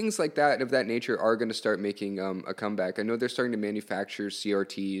think things like that of that nature are going to start making a comeback. I know they're starting to manufacture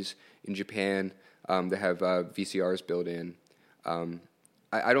CRTs in Japan that have VCRs built in.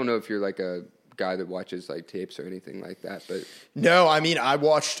 I don't know if you're like a guy that watches like tapes or anything like that, but no, I mean, I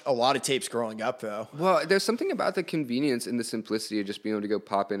watched a lot of tapes growing up though. Well, there's something about the convenience and the simplicity of just being able to go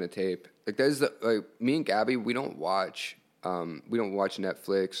pop in a tape. Like me and Gabby, we don't watch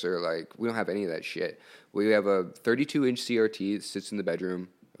Netflix or like we don't have any of that shit. We have a 32-inch CRT that sits in the bedroom,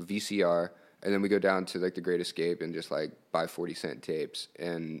 a VCR, and then we go down to like the Great Escape and just like buy 40-cent tapes.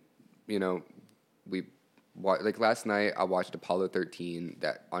 And you know, like last night, I watched Apollo 13.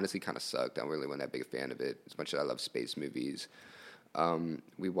 That honestly kind of sucked. I really wasn't that big a fan of it, as much as I love space movies. I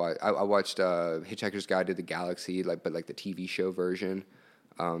watched Hitchhiker's Guide to the Galaxy, but the TV show version,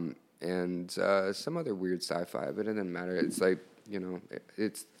 and some other weird sci-fi. But it doesn't matter. It's like, you know,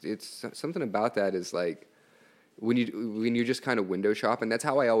 it's something about that is like when you just kind of window shop, and that's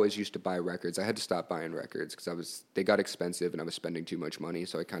how I always used to buy records. I had to stop buying records because they got expensive and I was spending too much money.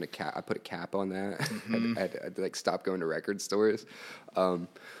 So I kind of I put a cap on that. Mm-hmm. I'd like stop going to record stores.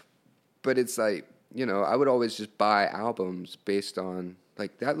 But it's like, you know, I would always just buy albums based on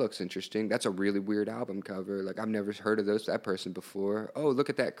like, that looks interesting. That's a really weird album cover. Like, I've never heard of that person before. Oh, look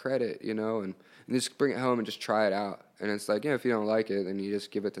at that credit, you know, and just bring it home and just try it out. And it's like, yeah, if you don't like it, then you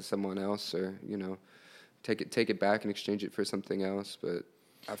just give it to someone else, or, you know, take it back and exchange it for something else. But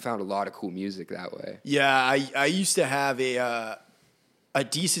I found a lot of cool music that way. Yeah, I used to have a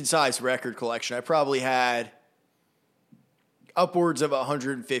decent sized record collection. I probably had upwards of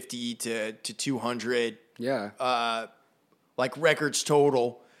 150 to 200. Yeah. Like records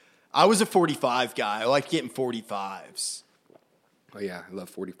total. I was a 45 guy. I liked getting 45s. Oh yeah, I love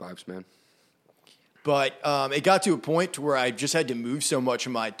 45s, man. But it got to a point to where I just had to move so much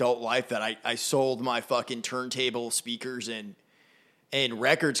in my adult life that I sold my fucking turntable, speakers, and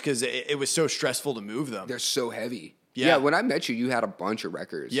records because it was so stressful to move them. They're so heavy. Yeah. When I met you, you had a bunch of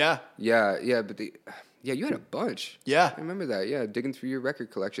records. Yeah. Yeah, but you had a bunch. Yeah. I remember that. Yeah, digging through your record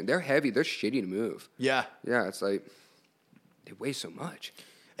collection. They're heavy. They're shitty to move. Yeah. Yeah, it's like they weigh so much.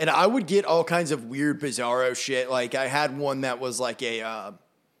 And I would get all kinds of weird, bizarro shit. Like I had one that was like a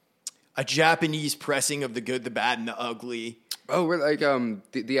a Japanese pressing of The Good, the Bad, and the Ugly. Oh, we're like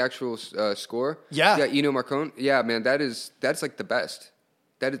the actual score. Yeah. Yeah, Ennio Morricone. Yeah, man, that's like the best.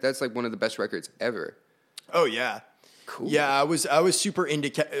 That's like one of the best records ever. Oh yeah. Cool. Yeah, I was super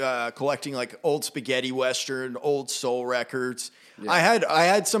into collecting like old spaghetti western, old soul records. Yeah. I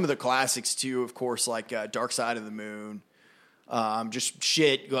had some of the classics too, of course, like Dark Side of the Moon. Just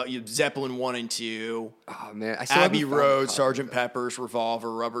shit. Zeppelin 1 and 2. Oh man, Abbey Road, Sgt. Pepper's,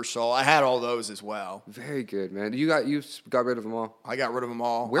 Revolver, Rubber Soul. I had all those as well. Very good, man. You got rid of them all. I got rid of them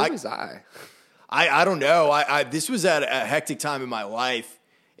all. Where was I? I don't know. I this was at a hectic time in my life.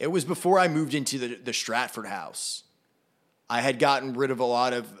 It was before I moved into the Stratford house. I had gotten rid of a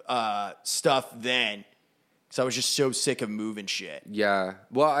lot of stuff then because I was just so sick of moving shit. Yeah.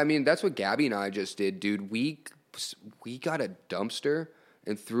 Well, I mean, that's what Gabby and I just did, dude. We got a dumpster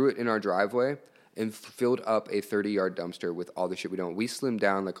and threw it in our driveway and filled up a 30-yard dumpster with all the shit we don't. We slimmed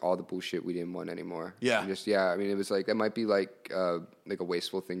down like all the bullshit we didn't want anymore. Yeah. I mean, it was like that might be like a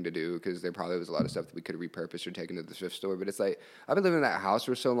wasteful thing to do because there probably was a lot of stuff that we could have repurposed or taken to the thrift store. But it's like I've been living in that house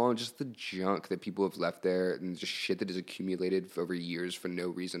for so long, just the junk that people have left there and just shit that has accumulated over years for no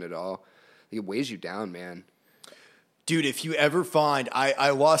reason at all. It weighs you down, man. Dude, if you ever find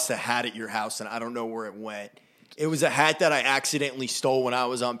I lost a hat at your house and I don't know where it went. It was a hat that I accidentally stole when I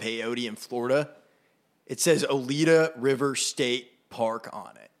was on peyote in Florida. It says Oleta River State Park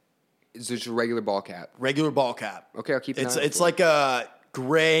on it. It's just a regular ball cap. Regular ball cap. Okay, I'll keep an eye out It's for like a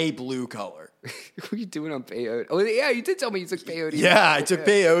gray blue color. What are you doing on peyote? Oh yeah, you did tell me you took peyote. Yeah, I took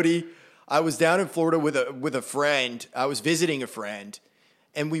peyote. I was down in Florida with a friend. I was visiting a friend,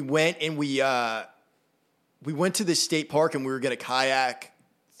 and we went to this state park and we were going to kayak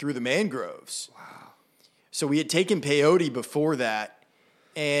through the mangroves. Wow. So we had taken peyote before that,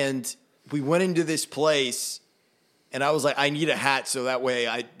 and we went into this place, and I was like, I need a hat so that way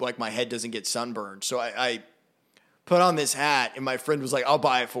my head doesn't get sunburned. So I put on this hat, and my friend was like, I'll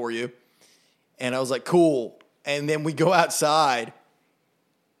buy it for you. And I was like, cool. And then we go outside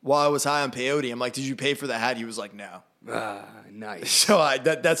while I was high on peyote. I'm like, did you pay for the hat? He was like, no. Nice. So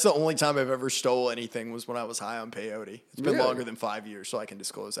that's the only time I've ever stole anything was when I was high on peyote. It's been longer than 5 years, so I can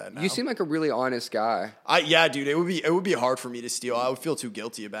disclose that now. You seem like a really honest guy. Yeah, dude. It would be hard for me to steal. I would feel too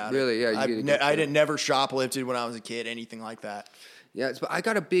guilty about it. Really? Yeah. I didn't never shoplifted when I was a kid, anything like that. Yeah, but I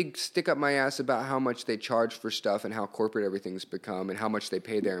got a big stick up my ass about how much they charge for stuff and how corporate everything's become and how much they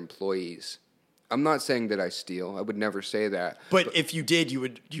pay their employees. I'm not saying that I steal. I would never say that. But if you did, you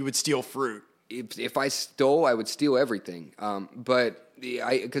would steal fruit. If I stole, I would steal everything. But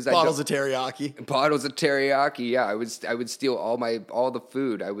bottles of teriyaki. Yeah, I would steal all the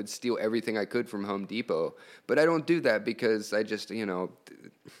food. I would steal everything I could from Home Depot. But I don't do that because I just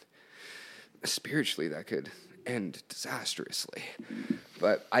spiritually that could end disastrously.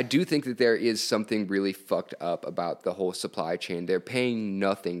 But I do think that there is something really fucked up about the whole supply chain. They're paying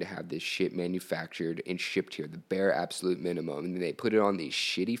nothing to have this shit manufactured and shipped here, the bare absolute minimum. And then they put it on these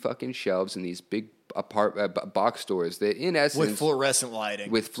shitty fucking shelves in these big box stores that, in essence... With fluorescent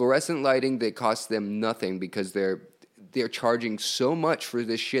lighting. With fluorescent lighting that costs them nothing because they're charging so much for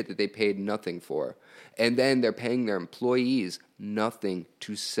this shit that they paid nothing for. And then they're paying their employees nothing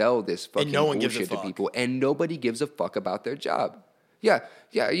to sell this fucking bullshit to people. And nobody gives a fuck about their job. Yeah,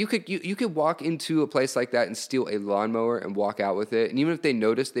 you could walk into a place like that and steal a lawnmower and walk out with it, and even if they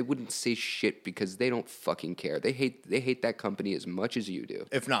noticed, they wouldn't say shit because they don't fucking care. They hate that company as much as you do,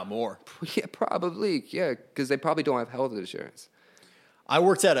 if not more. Yeah, probably. Yeah, because they probably don't have health insurance. I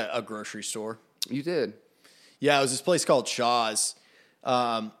worked at a grocery store. You did? Yeah, it was this place called Shaw's.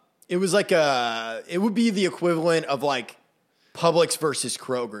 It was like it would be the equivalent of like Publix versus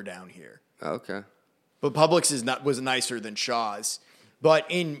Kroger down here. Okay, but Publix was nicer than Shaw's. But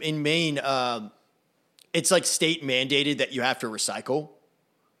in Maine, it's like state mandated that you have to recycle.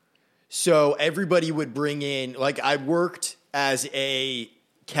 So everybody would bring in, like I worked as a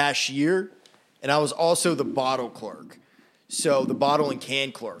cashier and I was also the bottle clerk. So the bottle and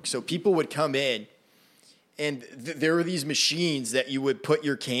can clerk. So people would come in and there were these machines that you would put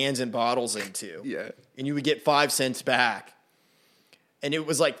your cans and bottles into. Yeah. And you would get 5 cents back. And it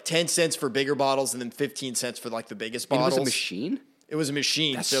was like 10 cents for bigger bottles and then 15 cents for like the biggest bottles. It was a machine? It was a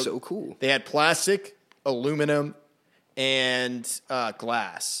machine. That's so cool. They had plastic, aluminum, and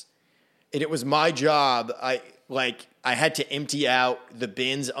glass. And it was my job. I had to empty out the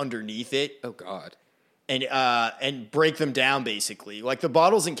bins underneath it. Oh God. And break them down basically. Like the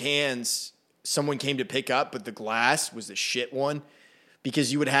bottles and cans, someone came to pick up, but the glass was the shit one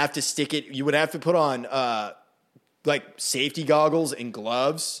because you would have to stick it. You would have to put on like safety goggles and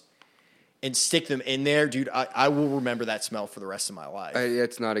gloves. and stick them in there, dude, I will remember that smell for the rest of my life.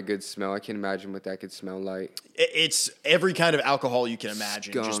 It's not a good smell. I can't imagine what that could smell like. It's every kind of alcohol you can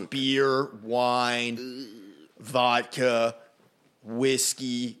imagine. Skunk. Just beer, wine, vodka,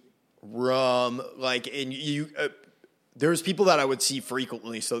 whiskey, rum. Like, and there's people that I would see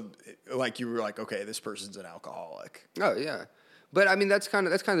frequently. So, like, you were like, okay, this person's an alcoholic. Oh, yeah. But, I mean, that's kind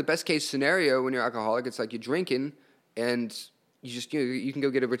of the best case scenario when you're alcoholic. It's like you're drinking and you just, you can go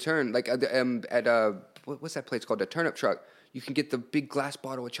get a return. Like, what's that place called? The Turnip Truck. You can get the big glass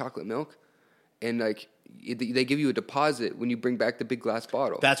bottle of chocolate milk and, like, they give you a deposit when you bring back the big glass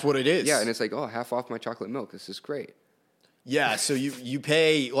bottle. That's what it is. Yeah, and it's like, oh, half off my chocolate milk. This is great. Yeah, so you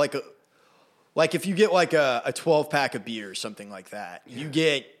pay like if you get like a 12-pack of beer or something like that,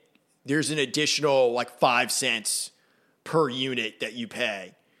 there's an additional like 5 cents per unit that you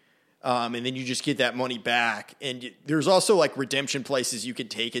pay. And then you just get that money back. And there's also like redemption places you can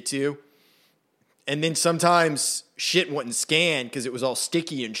take it to. And then sometimes shit wouldn't scan because it was all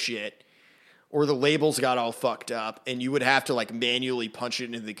sticky and shit. Or the labels got all fucked up, and you would have to like manually punch it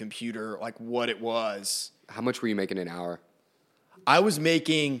into the computer, like what it was. How much were you making an hour? I was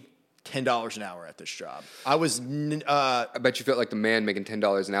making $10 an hour at this job. I bet you felt like the man making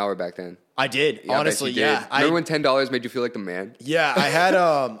 $10 an hour back then. I did, Yeah, honestly. I bet you did. Yeah, Remember when $10 made you feel like the man? Yeah,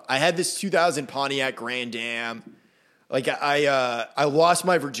 I had this 2000 Pontiac Grand Am. Like I lost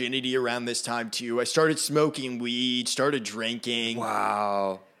my virginity around this time too. I started smoking weed, started drinking.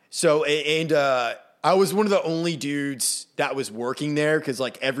 Wow. So, and I was one of the only dudes that was working there because,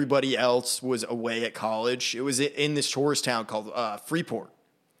 like, everybody else was away at college. It was in this tourist town called Freeport.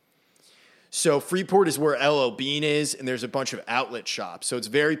 So, Freeport is where LL Bean is, and there's a bunch of outlet shops. So, it's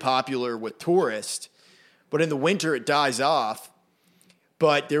very popular with tourists. But in the winter, it dies off.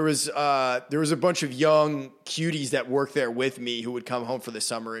 But there was a bunch of young cuties that worked there with me who would come home for the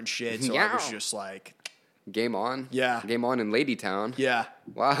summer and shit. So, I was just like... Game on? Yeah. Game on in Ladytown? Yeah.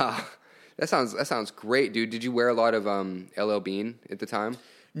 Wow. That sounds great, dude. Did you wear a lot of LL Bean at the time?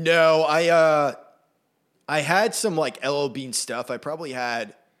 No, I had some like LL Bean stuff. I probably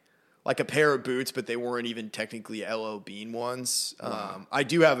had like a pair of boots, but they weren't even technically LL Bean ones. Wow. I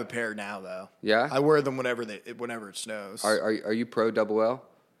do have a pair now though. Yeah? I wear them whenever it snows. Are you pro double L?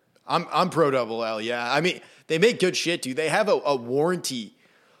 I'm pro double L, yeah. I mean, they make good shit, dude. They have a warranty,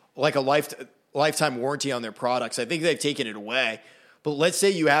 like a lifetime warranty on their products. I think they've taken it away. But let's say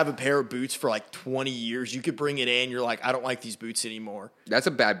you have a pair of boots for like 20 years. You could bring it in. You're like, I don't like these boots anymore. That's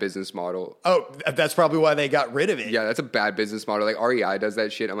a bad business model. Oh, that's probably why they got rid of it. Yeah, that's a bad business model. Like REI does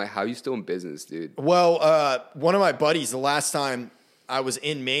that shit. I'm like, how are you still in business, dude? Well, one of my buddies, the last time I was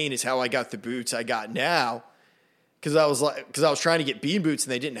in Maine is how I got the boots I got now. Because I was trying to get bean boots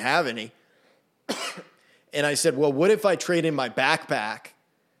and they didn't have any. And I said, well, what if I trade in my backpack?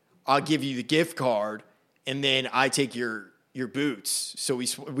 I'll give you the gift card, and then I take your boots. So we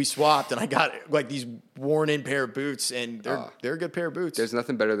swapped, and I got like these worn-in pair of boots, and they're a good pair of boots. There's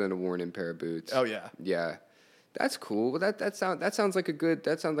nothing better than a worn-in pair of boots. Oh yeah, yeah, that's cool. Well, that sounds like a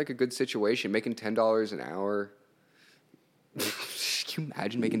good situation. Making $10 an hour. Can you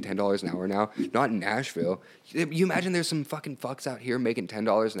imagine making $10 an hour now? Not in Nashville. You imagine there's some fucking fucks out here making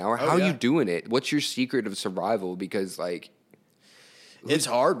 $10 an hour. How are you doing it? What's your secret of survival? Because like. It's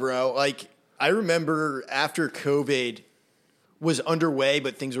hard, bro. Like, I remember after COVID was underway,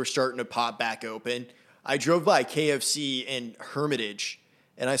 but things were starting to pop back open, I drove by KFC in Hermitage,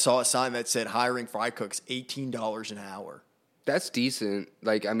 and I saw a sign that said hiring fry cooks $18 an hour. That's decent.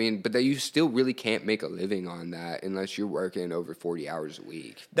 Like, I mean, but you still really can't make a living on that unless you're working over 40 hours a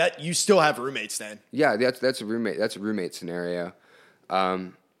week. That you still have roommates then. Yeah, that's a roommate scenario.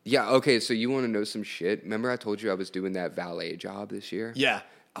 Yeah, okay, so you want to know some shit? Remember I told you I was doing that valet job this year? Yeah.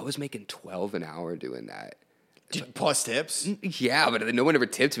 I was making $12 an hour doing that. Plus tips? Yeah, but no one ever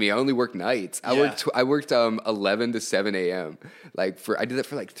tipped me. I only worked nights. I worked 11 to 7 a.m. I did that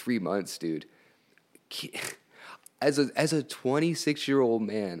for like 3 months, dude. As a 26-year-old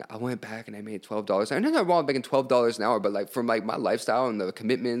man, I went back and I made $12. I know I'm wrong making $12 an hour, but like from like my lifestyle and the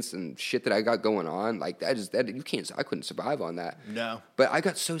commitments and shit that I got going on, like that I couldn't survive on that. No. But I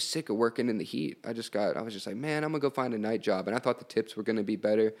got so sick of working in the heat. I was just like, man, I'm gonna go find a night job. And I thought the tips were gonna be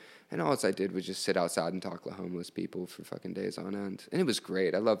better. And all I did was just sit outside and talk to homeless people for fucking days on end. And it was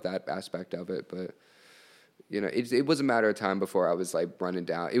great. I loved that aspect of it, but you know, it was a matter of time before I was like running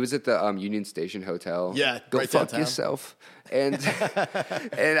down. It was at the Union Station Hotel. Yeah, go right fuck downtown. yourself. And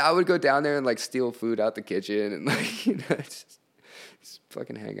and I would go down there and like steal food out the kitchen and like just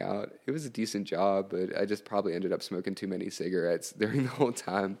fucking hang out. It was a decent job, but I just probably ended up smoking too many cigarettes during the whole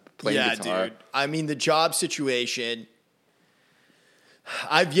time playing guitar. Dude. I mean, the job situation.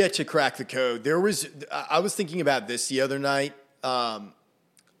 I've yet to crack the code. I was thinking about this the other night. I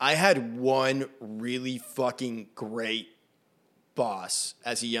had one really fucking great boss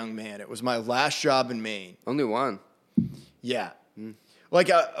as a young man. It was my last job in Maine. Only one. Yeah. Like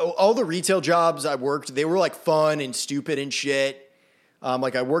all the retail jobs I worked, they were like fun and stupid and shit.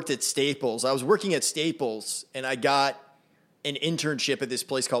 Like I worked at Staples. I was working at Staples and I got an internship at this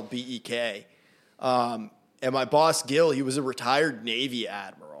place called BEK. And my boss, Gil, he was a retired Navy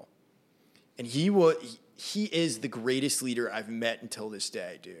admiral. And he is the greatest leader I've met until this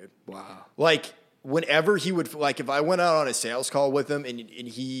day, dude. Wow. Like, whenever he would, like, if I went out on a sales call with him and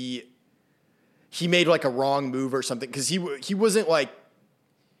he made, like, a wrong move or something, because he wasn't, like,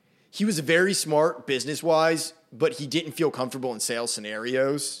 he was very smart business-wise, but he didn't feel comfortable in sales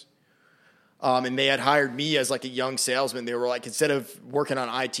scenarios. And they had hired me as like a young salesman. They were like, instead of working on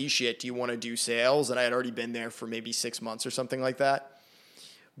IT shit, do you want to do sales? And I had already been there for maybe 6 months or something like that.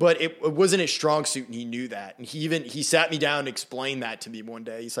 But it wasn't his strong suit, and he knew that. And he sat me down and explained that to me one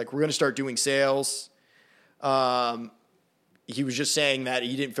day. He's like, we're going to start doing sales. He was just saying that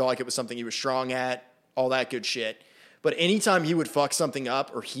he didn't feel like it was something he was strong at, all that good shit. But anytime he would fuck something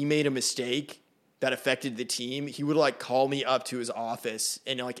up or he made a mistake that affected the team, he would like call me up to his office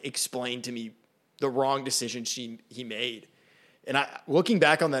and like explain to me the wrong decisions he made. And looking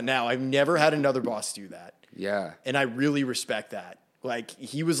back on that now, I've never had another boss do that. Yeah. And I really respect that. Like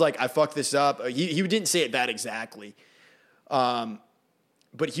he was like, I fucked this up. He didn't say it that exactly.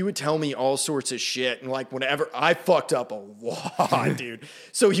 But he would tell me all sorts of shit. And like whenever I fucked up a lot, dude.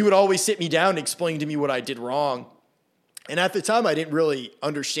 So he would always sit me down and explain to me what I did wrong. And at the time, I didn't really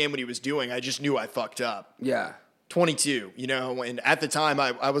understand what he was doing. I just knew I fucked up. Yeah. 22, you know, and at the time,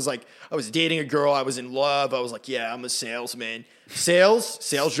 I was like, I was dating a girl. I was in love. I was like, yeah, I'm a salesman. Sales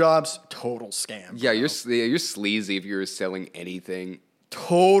jobs, total scam. Yeah, you're sleazy if you're selling anything.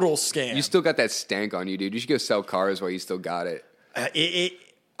 Total scam. You still got that stank on you, dude. You should go sell cars while you still got it.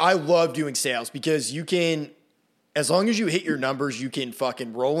 I love doing sales because you can, as long as you hit your numbers, you can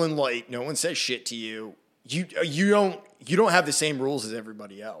fucking roll in late. No one says shit to you. You don't have the same rules as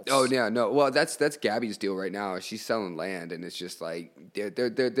everybody else. Oh yeah, no. Well, that's Gabby's deal right now. She's selling land, and it's just like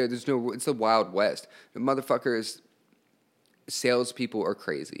there's no. It's the Wild West. The motherfuckers, salespeople are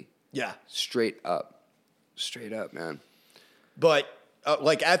crazy. Yeah, straight up, man. But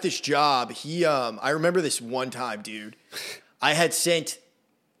like at this job, I remember this one time, dude. I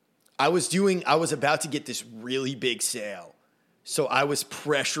was about to get this really big sale, so I was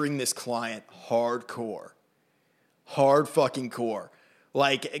pressuring this client hard fucking core.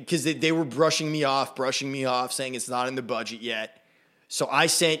 Like, because they were brushing me off, saying it's not in the budget yet. So I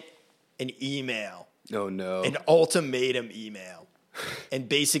sent an email. Oh, no. An ultimatum email. And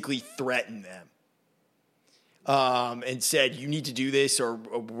basically threatened them. And said, you need to do this or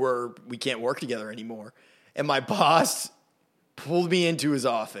we can't work together anymore. And my boss pulled me into his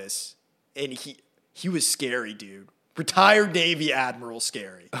office. And he was scary, dude. Retired Navy Admiral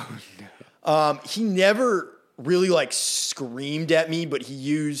scary. Oh, no. He never really like screamed at me, but he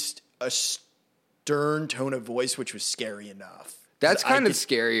used a stern tone of voice, which was scary enough. That's kind of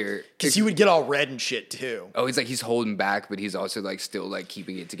scarier. Because he would get all red and shit too. Oh, he's holding back, but he's also like still like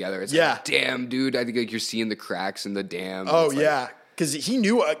keeping it together. It's yeah. Like, damn, dude. I think like you're seeing the cracks in the dam. Oh, yeah. Because he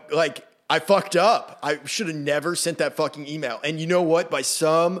knew like I fucked up. I should have never sent that fucking email. And you know what? By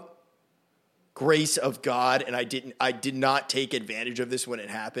some grace of God, and I did not take advantage of this when it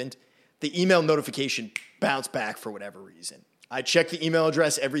happened, the email notification bounced back for whatever reason. I checked the email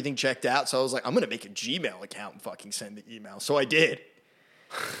address, everything checked out, so I was like, I'm going to make a Gmail account and fucking send the email. So I did.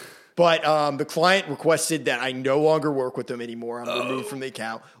 But the client requested that I no longer work with them anymore. I'm removed from the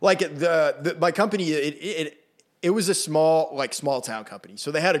account. Like my company, it was a small town company,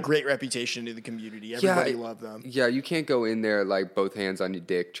 so they had a great reputation in the community. Everybody loved them. Yeah, you can't go in there like both hands on your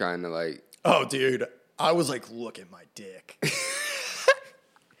dick trying to like. Oh, dude, I was like, look at my dick.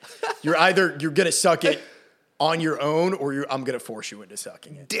 You're gonna suck it on your own, or I'm gonna force you into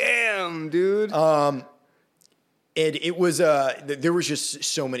sucking it. Damn, dude. And it was there was just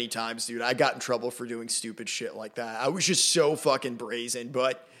so many times, dude. I got in trouble for doing stupid shit like that. I was just so fucking brazen.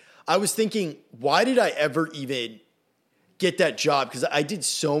 But I was thinking, why did I ever even get that job? Because I did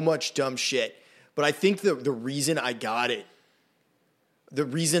so much dumb shit. But I think the reason I got it, the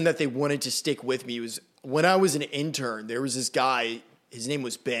reason that they wanted to stick with me was when I was an intern, there was this guy, his name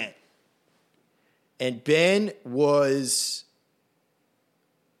was Ben. And Ben he was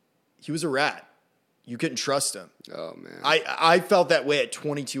a rat. You couldn't trust him. Oh, man. I felt that way at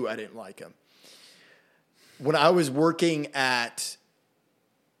 22. I didn't like him. When I was working at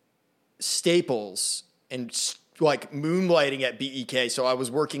Staples and like moonlighting at BEK. So I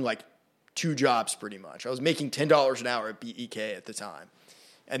was working like 2 jobs pretty much. I was making $10 an hour at BEK at the time.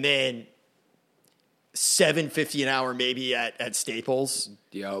 And then $7.50 an hour maybe at Staples.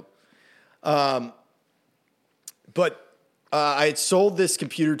 Yep. But I had sold this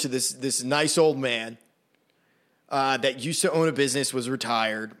computer to this nice old man that used to own a business, was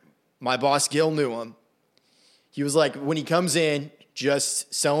retired. My boss, Gil, knew him. He was like, when he comes in,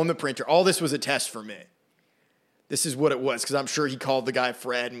 just sell him the printer. All this was a test for me. This is what it was, because I'm sure he called the guy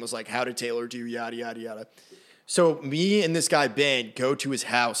Fred and was like, how did Taylor do, yada, yada, yada. So me and this guy, Ben, go to his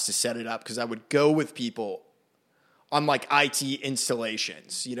house to set it up, because I would go with people on like IT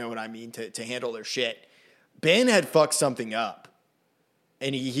installations, you know what I mean, to handle their shit. Ben had fucked something up,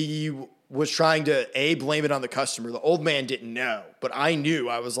 and he was trying to, blame it on the customer. The old man didn't know, but I knew.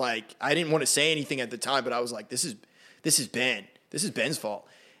 I was like, I didn't want to say anything at the time, but I was like, this is Ben. This is Ben's fault.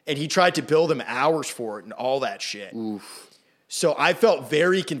 And he tried to bill him hours for it and all that shit. Oof. So I felt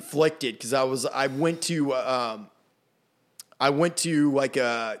very conflicted, because I went to like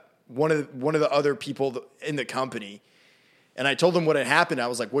one of the other people in the company, and I told them what had happened. I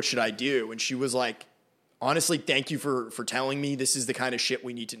was like, what should I do? And she was like, honestly, thank you for telling me. This is the kind of shit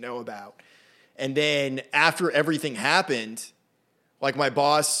we need to know about. And then after everything happened, like my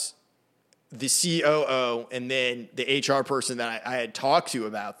boss, the COO, and then the HR person that I had talked to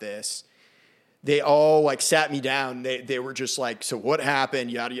about this, they all like sat me down. They were just like, so what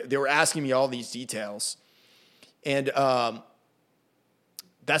happened? Yada, yada. They were asking me all these details. And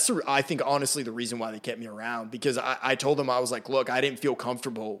that's, I think, honestly, the reason why they kept me around, because I told them, I was like, look, I didn't feel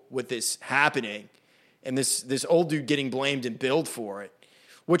comfortable with this happening. And this old dude getting blamed and billed for it,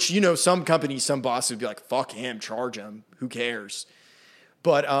 which, you know, some companies, some bosses would be like, fuck him, charge him, who cares?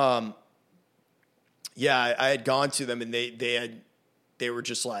 But, yeah, I had gone to them, and they were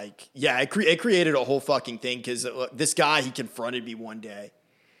just like, yeah, it created a whole fucking thing, because this guy, he confronted me one day,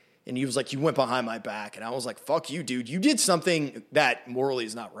 and he was like, you went behind my back. And I was like, fuck you, dude. You did something that morally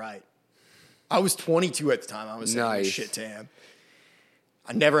is not right. I was 22 at the time. I was saying this shit to him.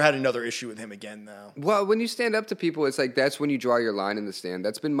 I never had another issue with him again, though. Well, when you stand up to people, it's like that's when you draw your line in the stand.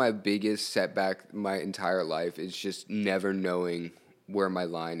 That's been my biggest setback my entire life. It's just never knowing where my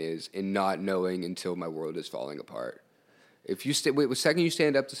line is and not knowing until my world is falling apart. If you the second you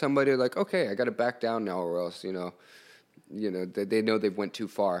stand up to somebody, they're like, okay, I got to back down now, or else, you know, they know they've went too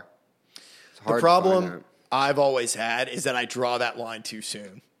far. It's hard. The problem I've always had is that I draw that line too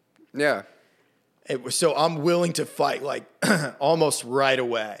soon. Yeah. So I'm willing to fight like almost right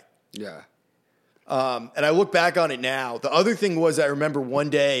away. Yeah. And I look back on it now. The other thing was, I remember one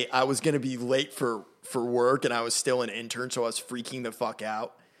day I was going to be late for work, and I was still an intern, so I was freaking the fuck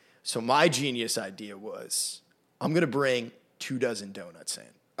out. So my genius idea was, I'm going to bring 24 donuts in.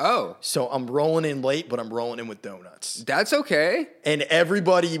 Oh. So I'm rolling in late, but I'm rolling in with donuts. That's okay. And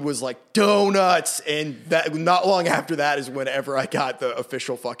everybody was like, donuts. And that not long after that is whenever I got the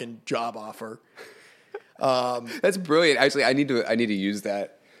official fucking job offer. That's brilliant. Actually, I need to use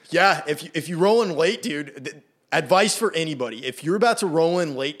that. Yeah, if you roll in late, dude, advice for anybody. If you're about to roll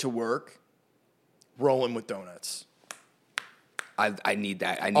in late to work, roll in with donuts. I need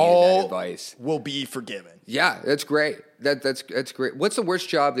that. I needed that advice. Will be forgiven. Yeah, that's great. That's great. What's the worst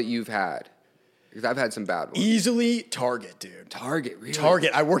job that you've had? Because I've had some bad ones. Easily Target, dude. Target, really?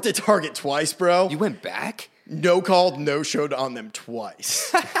 Target. I worked at Target twice, bro. You went back? No called, no showed on them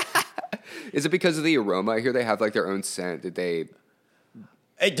twice. Is it because of the aroma? I hear they have like their own scent that they...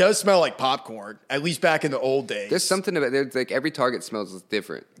 It does smell like popcorn, at least back in the old days. There's something about it. Like every Target smells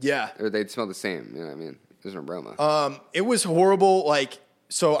different. Yeah. Or they smell the same. You know what I mean? There's an aroma. It was horrible. Like,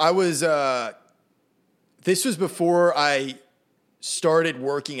 so I was, this was before I started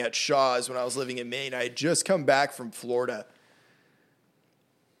working at Shaw's when I was living in Maine. I had just come back from Florida.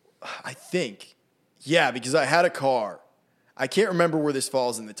 I think. Yeah, because I had a car. I can't remember where this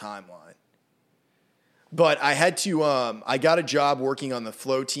falls in the timeline. But I had to, I got a job working on the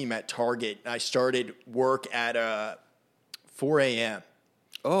flow team at Target. I started work at 4 a.m.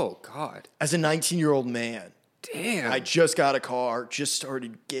 Oh, God. As a 19-year-old man. Damn. I just got a car, just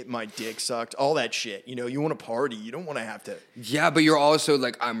started getting my dick sucked, all that shit. You know, you want to party. You don't want to have to. Yeah, but you're also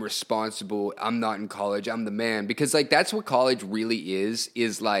like, I'm responsible. I'm not in college. I'm the man. Because, like, that's what college really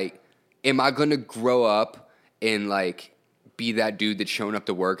is like, am I going to grow up and, like, be that dude that's showing up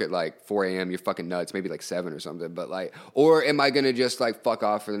to work at, like, 4 a.m.? You're fucking nuts. Maybe, like, 7 or something. But, like, or am I going to just, like, fuck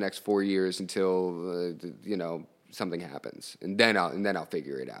off for the next 4 years until, you know, something happens, and then I'll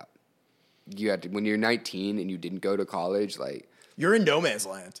figure it out. You have to, when you're 19 and you didn't go to college, like, you're in no man's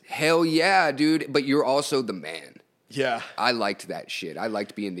land. Hell yeah, dude! But you're also the man. Yeah. I liked that shit. I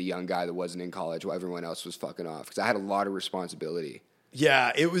liked being the young guy that wasn't in college while everyone else was fucking off because I had a lot of responsibility.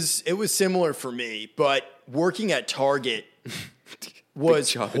 Yeah, it was similar for me, but working at Target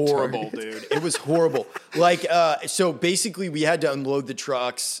was horrible, dude. It was horrible. Like, so basically we had to unload the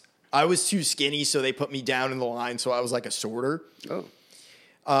trucks. I was too skinny, so they put me down in the line, so I was like a sorter. Oh.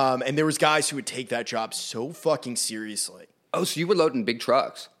 And there was guys who would take that job so fucking seriously. Oh, so you were loading big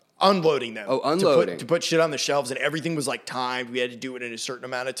trucks. Unloading them. Oh, unloading. To put shit on the shelves, and everything was like timed. We had to do it in a certain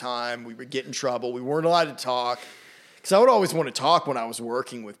amount of time. We would get in trouble. We weren't allowed to talk. Because I would always want to talk when I was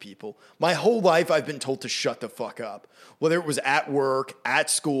working with people. My whole life, I've been told to shut the fuck up. Whether it was at work,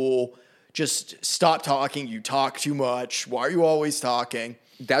 at school, just stop talking. You talk too much. Why are you always talking?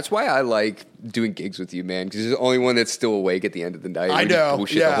 That's why I like doing gigs with you, man, because you're the only one that's still awake at the end of the night. I know.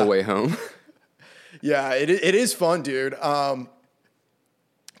 Bullshit the whole way home. Yeah, it is fun, dude. Because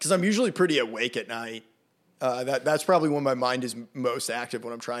I'm usually pretty awake at night. That's probably when my mind is most active,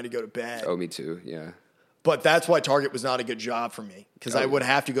 when I'm trying to go to bed. Oh, me too, yeah. But that's why Target was not a good job for me, because I would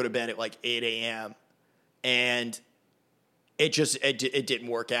have to go to bed at like 8 a.m. And it didn't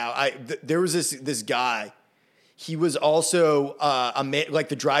work out. There was this guy. He was also like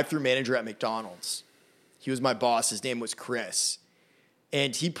the drive-through manager at McDonald's. He was my boss. His name was Chris.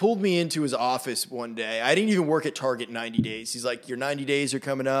 And he pulled me into his office one day. I didn't even work at Target 90 days. He's like, your 90 days are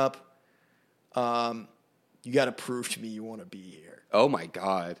coming up. You got to prove to me you want to be here. Oh, my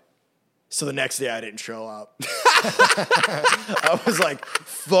God. So the next day I didn't show up. I was like,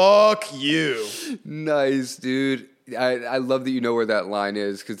 fuck you. Nice, dude. I love that you know where that line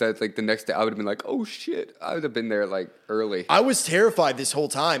is, because that's like the next day I would have been like, oh, shit. I would have been there like early. I was terrified this whole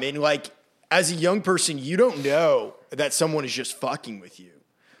time. And like, as a young person, you don't know that someone is just fucking with you.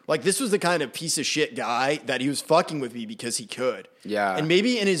 Like, this was the kind of piece of shit guy that he was fucking with me because he could. Yeah. And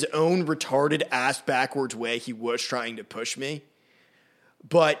maybe in his own retarded ass backwards way, he was trying to push me.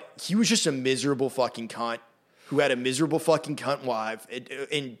 But he was just a miserable fucking cunt who had a miserable fucking cunt wife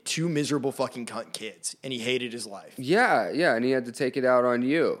and two miserable fucking cunt kids. And he hated his life. Yeah, and he had to take it out on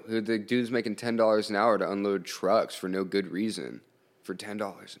you. The dude's making $10 an hour to unload trucks for no good reason. For $10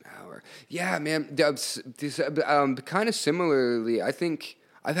 an hour. Yeah, man. Kind of similarly, I think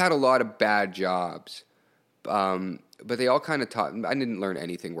I've had a lot of bad jobs. But they all kind of taught... I didn't learn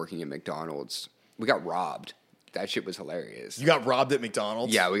anything working at McDonald's. We got robbed. That shit was hilarious. You got robbed at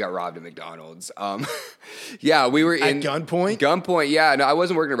McDonald's? Yeah, we got robbed at McDonald's. Yeah, we were at gunpoint? Gunpoint, yeah. No, I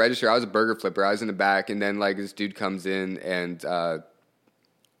wasn't working a register. I was a burger flipper. I was in the back, and then like this dude comes in, and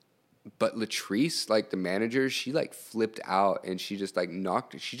but Latrice, like the manager, she like flipped out, and she just like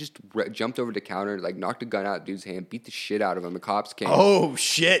jumped over the counter, like knocked a gun out of the dude's hand, beat the shit out of him. The cops came. Oh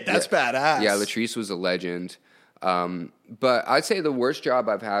shit, that's badass. Yeah, Latrice was a legend. But I'd say the worst job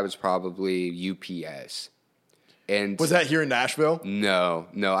I've had was probably UPS. And was that here in Nashville? No.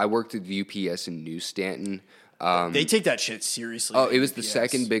 I worked at UPS in New Stanton. They take that shit seriously. Oh, it was the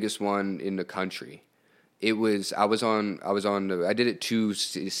second biggest one in the country. It was. I did it 2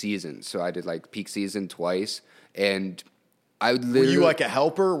 seasons, so I did like peak season twice, and I literally. Were you like a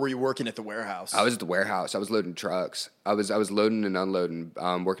helper, or were you working at the warehouse? I was at the warehouse. I was loading trucks. I was loading and unloading,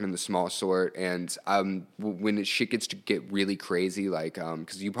 working in the small sort. And when shit gets to get really crazy, like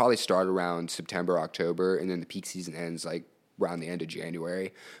because you probably start around September, October, and then the peak season ends like around the end of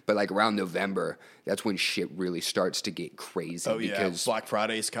January. But like around November, that's when shit really starts to get crazy. Oh yeah, because Black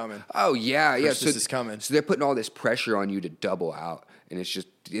Friday is coming. Oh yeah, Christmas is coming. So they're putting all this pressure on you to double out. And it's just,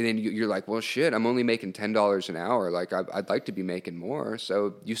 and then you're like, well, shit, I'm only making $10 an hour. Like, I'd like to be making more.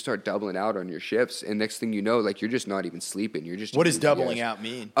 So you start doubling out on your shifts. And next thing you know, like, you're just not even sleeping. You're just. What does doubling out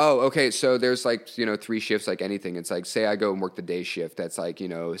mean? Oh, okay. So there's like, 3 shifts, like anything. It's like, say I go and work the day shift. That's like,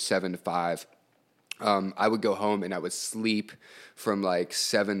 7 to 5. I would go home and I would sleep from like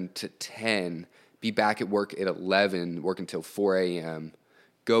 7 to 10, be back at work at 11, work until 4 a.m.,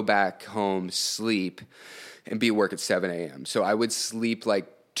 go back home, sleep, and be at work at 7 a.m. So I would sleep like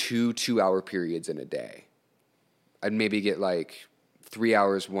 2 2-hour periods in a day. I'd maybe get like 3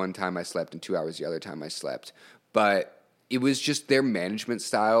 hours one time I slept and 2 hours the other time I slept. But it was just their management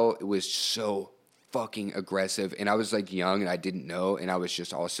style. It was so fucking aggressive. And I was like young and I didn't know. And I was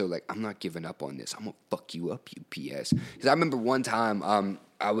just also like, I'm not giving up on this. I'm going to fuck you up, UPS. Because I remember one time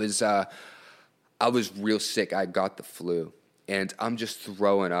I was real sick. I got the flu. And I'm just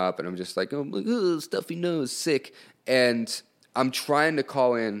throwing up, and I'm just like, oh, stuffy nose, sick. And I'm trying to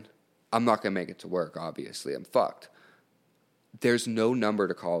call in. I'm not going to make it to work, obviously. I'm fucked. There's no number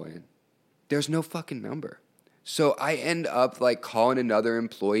to call in. There's no fucking number. So I end up, like, calling another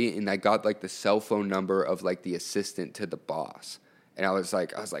employee, and I got, like, the cell phone number of, like, the assistant to the boss. And I was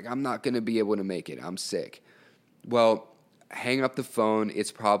like, I'm not going to be able to make it. I'm sick. Well, hang up the phone.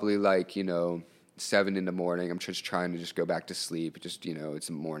 It's probably like, 7 in the morning. I'm just trying to just go back to sleep. Just, it's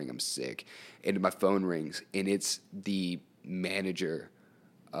the morning. I'm sick. And my phone rings, and it's the manager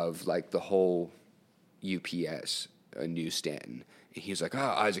of like the whole UPS, New Stanton. And he's like,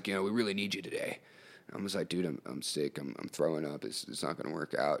 Isaac, we really need you today. I was like, dude, I'm sick. I'm throwing up. It's not going to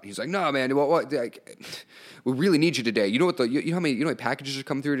work out. He's like, no, man. What? Like, we really need you today. You know what? You know how many packages are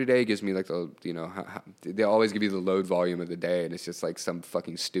coming through today? He gives me like they always give you the load volume of the day, and it's just like some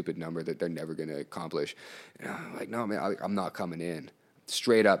fucking stupid number that they're never going to accomplish. And I'm like, no, man, I'm not coming in.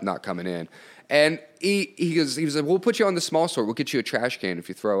 Straight up, not coming in. And he was like, we'll put you on the small sort. We'll get you a trash can if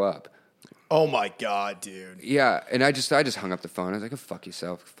you throw up. Oh my God, dude. Yeah, and I just hung up the phone. I was like, oh, fuck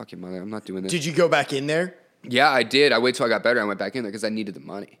yourself. Fuck your mother. I'm not doing this. Did you go back in there? Yeah, I did. I waited till I got better. I went back in there because I needed the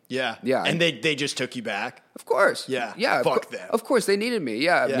money. Yeah. Yeah. And they just took you back? Of course. Yeah. Yeah. Fuck them. Of course, they needed me.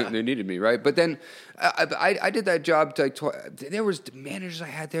 Yeah. They needed me, right? But then I did that job. There was the managers I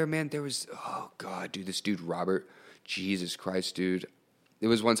had there, man. There was, oh, God, dude, this dude, Robert. Jesus Christ, dude. It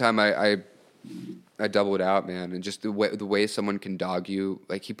was one time I doubled out, man, and just the way someone can dog you.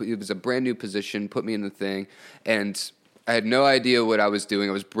 Like it was a brand new position, put me in the thing, and I had no idea what I was doing.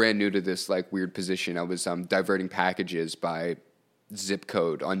 I was brand new to this like weird position. I was diverting packages by zip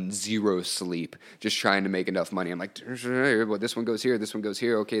code on zero sleep, just trying to make enough money. I'm like, well, this one goes here, this one goes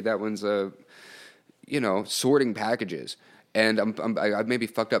here. Okay, that one's sorting packages. And I maybe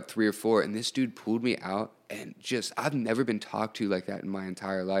fucked up 3 or 4, and this dude pulled me out, and I've never been talked to like that in my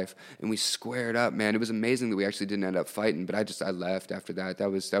entire life. And we squared up, man. It was amazing that we actually didn't end up fighting, but I left after that.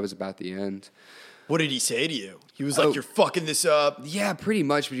 That was about the end. What did he say to you? He was like, you're fucking this up. Yeah, pretty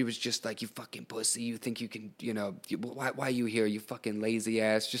much. But he was just like, you fucking pussy. You think you can, why are you here? You fucking lazy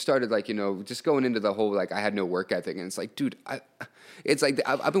ass. Just started like, just going into the whole, like, I had no work ethic. And it's like, dude,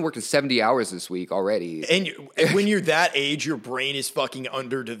 I've been working 70 hours this week already. And when you're that age, your brain is fucking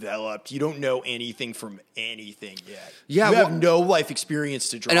underdeveloped. You don't know anything from anything yet. Yeah, you have no life experience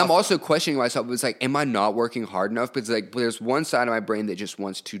to draw. And I'm also questioning myself. It's like, am I not working hard enough? But it's like, there's one side of my brain that just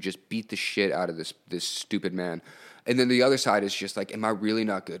wants to just beat the shit out of this stupid man. And then the other side is just like, am I really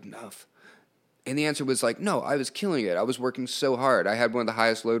not good enough? And the answer was like, no, I was killing it. I was working so hard. I had one of the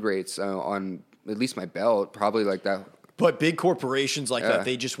highest load rates on at least my belt, probably like that. But big corporations like that,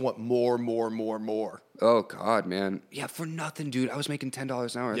 they just want more. Oh, God, man. Yeah, for nothing, dude. I was making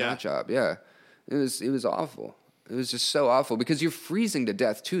 $10 an hour in that job. Yeah. It was awful. It was just so awful because you're freezing to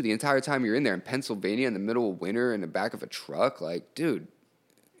death, too, the entire time you're in there in Pennsylvania in the middle of winter in the back of a truck. Like, dude,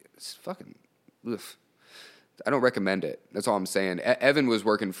 it's fucking... Oof. I don't recommend it. That's all I'm saying. Evan was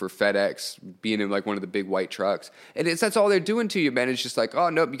working for FedEx, being in like one of the big white trucks, and that's all they're doing to you, man. It's just like, oh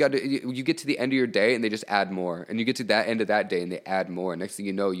nope, you get to the end of your day and they just add more, and you get to that end of that day and they add more. And next thing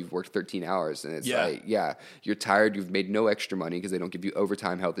you know, you've worked 13 hours, and it's like, yeah, you're tired. You've made no extra money because they don't give you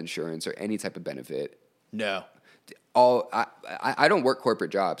overtime health insurance or any type of benefit. No. I don't work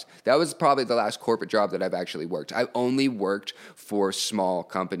corporate jobs. That was probably the last corporate job that I've actually worked. I've only worked for small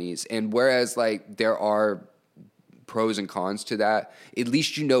companies, and whereas like there are pros and cons to that, at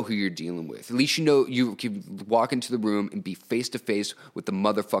least you know who you're dealing with. At least you know you can walk into the room and be face to face with the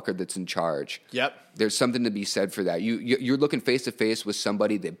motherfucker that's in charge. Yep. There's something to be said for that. You're looking face to face with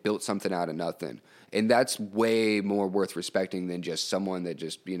somebody that built something out of nothing. And that's way more worth respecting than just someone that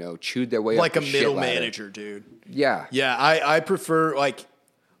just, chewed their way like up the a middle shit ladder. manager, dude. Yeah. Yeah, I prefer, like,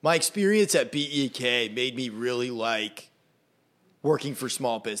 my experience at BEK made me really like working for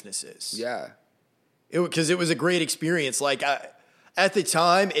small businesses. Yeah. Because it was a great experience. Like, at the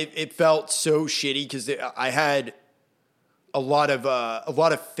time, it felt so shitty because I had a lot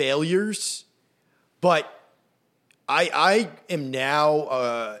of failures, but I am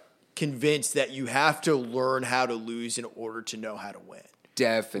now convinced that you have to learn how to lose in order to know how to win.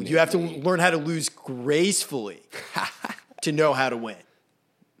 Definitely. You have to learn how to lose gracefully to know how to win.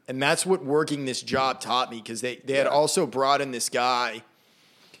 And that's what working this job taught me, because they had also brought in this guy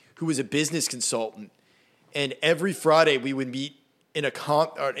who was a business consultant. And every Friday we would meet in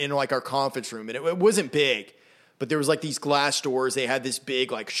like our conference room, and it wasn't big, but there was like these glass doors. They had this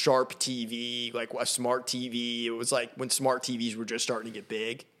big like Sharp TV, like a smart TV. It was like when smart TVs were just starting to get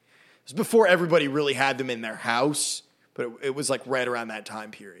big. It was before everybody really had them in their house, but it was like right around that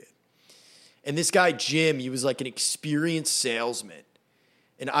time period. And this guy Jim, he was like an experienced salesman.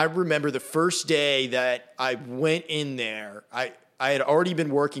 And I remember the first day that I went in there, I had already been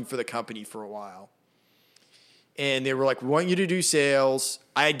working for the company for a while. And they were like, we want you to do sales.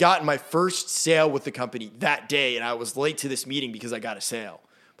 I had gotten my first sale with the company that day, and I was late to this meeting because I got a sale.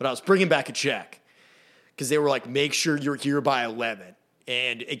 But I was bringing back a check because they were like, make sure you're here by 11.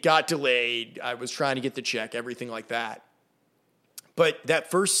 and it got delayed. I was trying to get the check, everything like that. But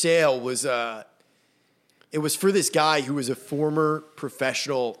that first sale was it was for this guy who was a former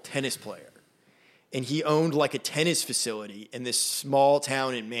professional tennis player. And he owned like a tennis facility in this small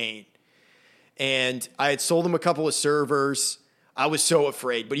town in Maine. And I had sold him a couple of servers. I was so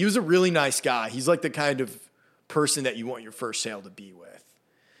afraid, but he was a really nice guy. He's like the kind of person that you want your first sale to be with.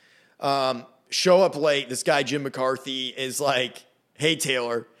 Show up late. This guy, Jim McCarthy, is like, hey,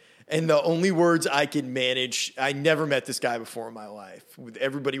 Taylor. And the only words I could manage, I never met this guy before in my life.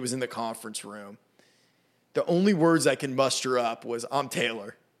 Everybody was in the conference room. The only words I can muster up was, I'm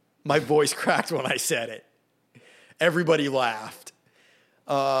Taylor. My voice cracked when I said it. Everybody laughed.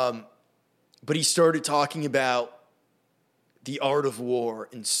 But he started talking about the art of war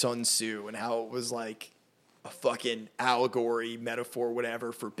and Sun Tzu and how it was like a fucking allegory, metaphor,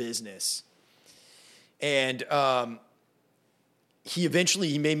 whatever, for business. And he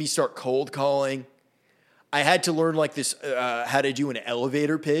made me start cold calling. I had to learn like this, how to do an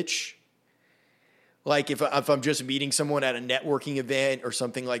elevator pitch. Like if I'm just meeting someone at a networking event or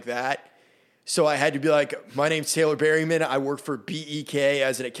something like that. So I had to be like, my name's Taylor Berryman. I work for BEK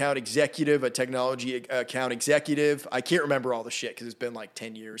as an account executive, a technology account executive. I can't remember all the shit because it's been like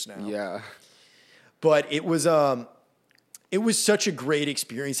 10 years now. Yeah. But it was such a great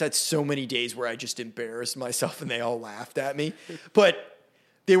experience. I had so many days where I just embarrassed myself and they all laughed at me. But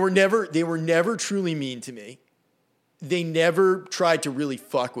they were never truly mean to me. They never tried to really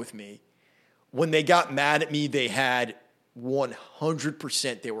fuck with me. When they got mad at me, they had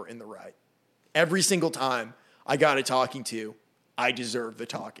 100% they were in the right. Every single time I got a talking to, I deserved the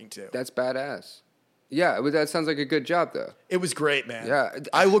talking to. That's badass. Yeah, that sounds like a good job, though. It was great, man. Yeah.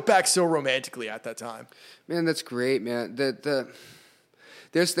 I look back so romantically at that time. Man, that's great, man.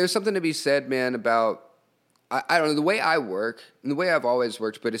 There's something to be said, man, about, I don't know, the way I work, and the way I've always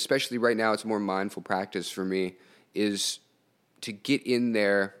worked, but especially right now it's more mindful practice for me, is to get in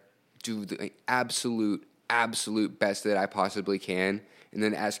there, do the absolute best that I possibly can, and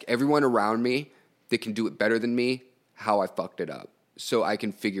then ask everyone around me that can do it better than me how I fucked it up, so I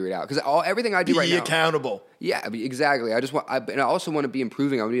can figure it out. Because everything I do right now, be accountable. Yeah, exactly. And I also want to be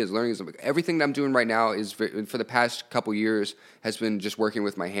improving. I want to be as learning as everything that I'm doing right now is for the past couple years has been just working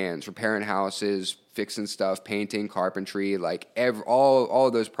with my hands, repairing houses, fixing stuff, painting, carpentry, like all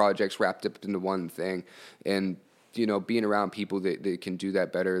of those projects wrapped up into one thing. And being around people that can do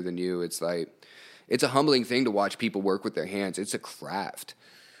that better than you, it's like, it's a humbling thing to watch people work with their hands. It's a craft.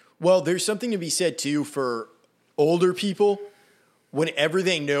 Well, there's something to be said too for older people. Whenever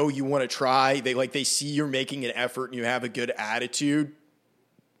they know you want to try, they see you're making an effort and you have a good attitude,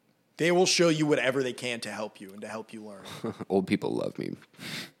 they will show you whatever they can to help you and to help you learn. Old people love me.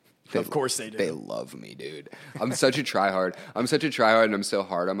 Of course they do. They love me, dude. I'm such a tryhard. And I'm so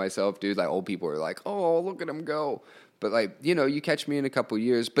hard on myself, dude. Like, old people are like, oh, look at him go. But like, you catch me in a couple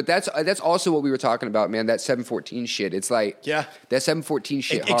years. But that's also what we were talking about, man. That 714 shit. It's like, yeah, that 714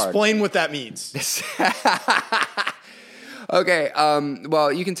 shit hard. Explain what that means. Okay.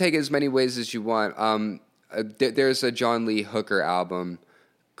 Well, you can take it as many ways as you want. There's a John Lee Hooker album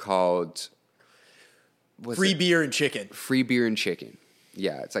called Free Beer and Chicken. Free Beer and Chicken.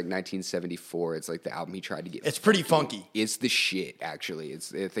 Yeah, it's like 1974. It's like the album he tried to get. It's pretty funky. It's the shit, actually.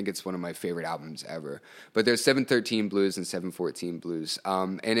 I think it's one of my favorite albums ever. But there's 713 Blues and 714 Blues.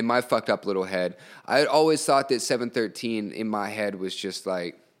 And in my fucked up little head, I had always thought that 713 in my head was just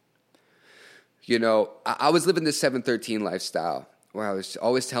like, I was living this 713 lifestyle where I was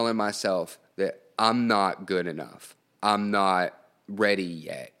always telling myself that I'm not good enough. I'm not ready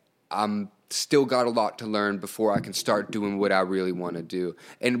yet. I'm still got a lot to learn before I can start doing what I really want to do.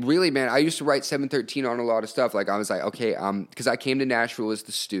 And really, man, I used to write 713 on a lot of stuff. Like, I was like, okay, because I came to Nashville as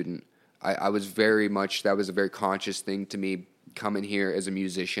the student. I was very much, that was a very conscious thing to me, coming here as a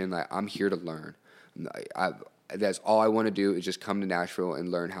musician. Like, I'm here to learn. That's all I want to do is just come to Nashville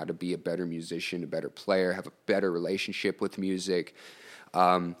and learn how to be a better musician, a better player, have a better relationship with music.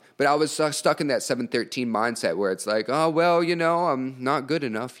 But I was stuck in that 713 mindset where it's like, oh, well, I'm not good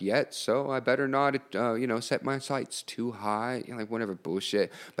enough yet, so I better not, set my sights too high, like whatever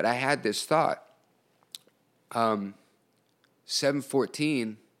bullshit. But I had this thought,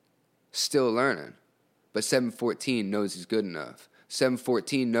 714, still learning, but 714 knows he's good enough.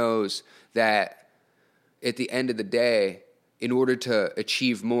 714 knows that at the end of the day, in order to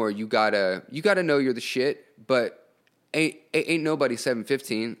achieve more, you gotta know you're the shit, but ain't nobody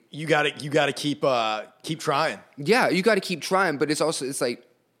 715. You gotta keep trying. Yeah, you gotta keep trying, but it's like,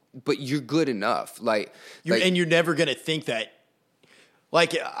 but you're good enough. And you're never gonna think that.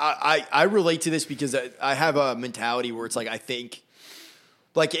 Like, I relate to this because I have a mentality where it's like, I think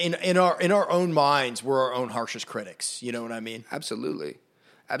like in our own minds, we're our own harshest critics. You know what I mean? Absolutely.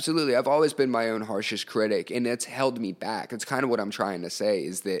 Absolutely. I've always been my own harshest critic, and it's held me back. It's kind of what I'm trying to say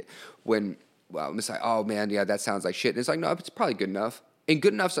is that when, I'm just like, oh man, yeah, that sounds like shit. And it's like, no, it's probably good enough. And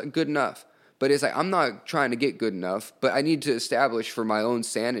good enough's good enough. But it's like, I'm not trying to get good enough, but I need to establish for my own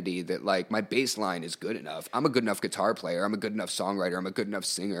sanity that like my baseline is good enough. I'm a good enough guitar player. I'm a good enough songwriter. I'm a good enough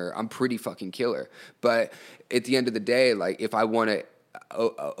singer. I'm pretty fucking killer. But at the end of the day, like if I want to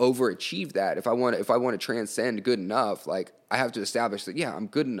overachieve that, if I want to transcend good enough, like I have to establish that, yeah, I'm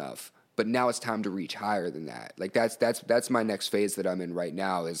good enough, but now it's time to reach higher than that. Like that's my next phase that I'm in right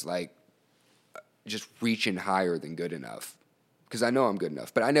now is like just reaching higher than good enough. Because I know I'm good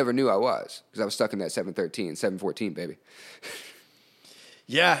enough, but I never knew I was because I was stuck in that 713, 714, baby.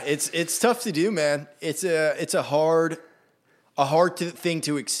 Yeah, it's tough to do, man. It's a hard thing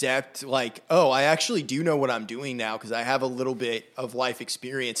to accept. Like, oh, I actually do know what I'm doing now because I have a little bit of life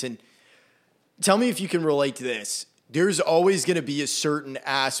experience. And tell me if you can relate to this. There's always going to be a certain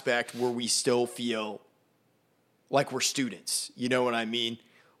aspect where we still feel like we're students. You know what I mean?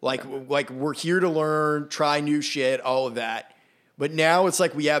 Like we're here to learn, try new shit, all of that. But now it's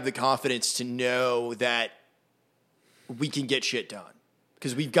like we have the confidence to know that we can get shit done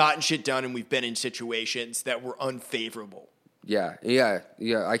because we've gotten shit done and we've been in situations that were unfavorable. Yeah.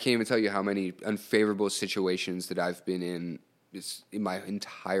 I can't even tell you how many unfavorable situations that I've been in my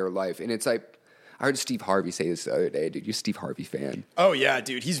entire life. And it's like, I heard Steve Harvey say this the other day, dude. You're a Steve Harvey fan. Oh, yeah,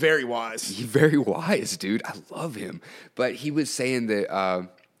 dude. He's very wise. He's very wise, dude. I love him. But he was saying that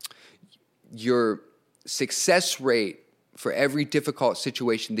your success rate for every difficult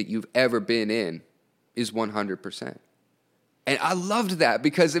situation that you've ever been in is 100%. And I loved that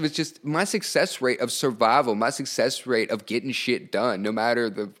because it was just my success rate of survival, my success rate of getting shit done, no matter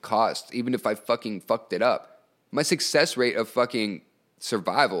the cost, even if I fucking fucked it up. My success rate of fucking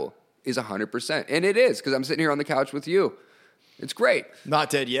survival is 100%. And it is because I'm sitting here on the couch with you. It's great. Not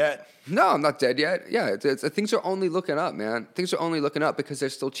dead yet. No, I'm not dead yet. Yeah, things are only looking up, man. Things are only looking up because they're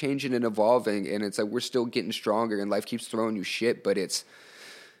still changing and evolving, and it's like we're still getting stronger, and life keeps throwing you shit. But it's.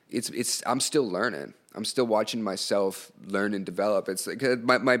 I'm still learning. I'm still watching myself learn and develop. It's like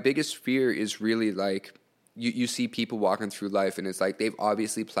my biggest fear is really like you see people walking through life, and it's like they've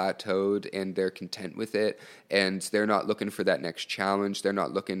obviously plateaued and they're content with it, and they're not looking for that next challenge. They're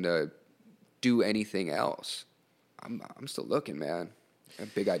not looking to do anything else. I'm still looking, man. I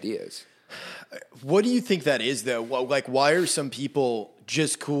have big ideas. What do you think that is, though? Like, why are some people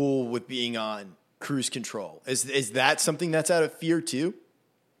just cool with being on cruise control? Is that something that's out of fear too?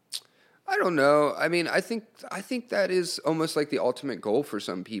 I don't know. I mean, I think that is almost like the ultimate goal for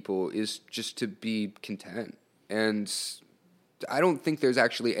some people is just to be content. And I don't think there's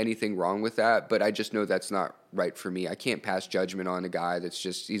actually anything wrong with that, but I just know that's not right for me. I can't pass judgment on a guy that's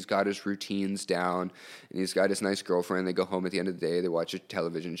just, he's got his routines down and he's got his nice girlfriend. They go home at the end of the day, they watch a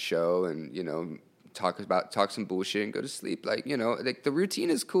television show and, you know, talk some bullshit and go to sleep. Like, you know, like the routine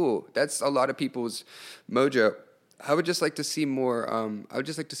is cool. That's a lot of people's mojo. I would just like to see more,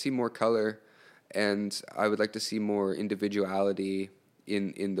 color, and I would like to see more individuality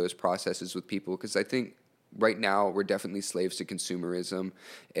in those processes with people, because I think right now we're definitely slaves to consumerism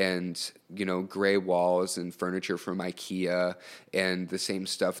and, you know, gray walls and furniture from IKEA and the same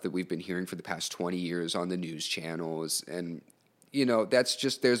stuff that we've been hearing for the past 20 years on the news channels. And, you know, that's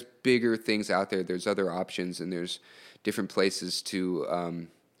just, there's bigger things out there. There's other options and there's different places to,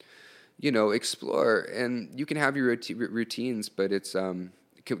 you know, explore. And you can have your routines, but it's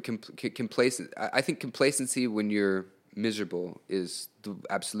complacent. I think complacency when you're miserable is the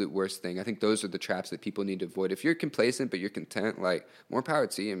absolute worst thing. I think those are the traps that people need to avoid. If you're complacent but you're content, like, more power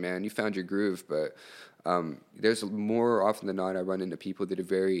to you, man. You found your groove. But there's more often than not I run into people that are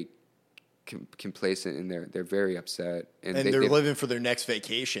very complacent and they're very upset. And they're living for their next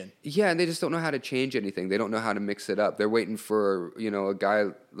vacation. Yeah, and they just don't know how to change anything. They don't know how to mix it up. They're waiting for, you know, a guy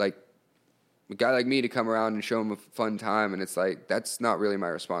like me to come around and show them a fun time, and it's like, that's not really my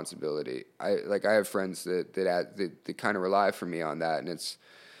responsibility. I have friends that kind of rely for me on that, and it's,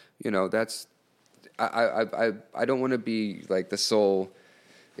 you know, that's I don't want to be like the sole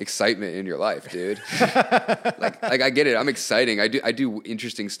excitement in your life, dude. like I get it, I'm exciting. I do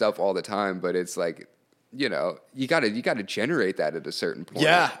interesting stuff all the time, but it's like, you know, you gotta generate that at a certain point.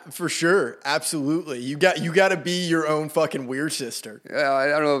 Yeah, for sure. Absolutely. You gotta be your own fucking weird sister. Yeah, I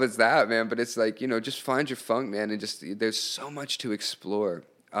don't know if it's that, man, but it's like, you know, just find your funk, man, and just, there's so much to explore.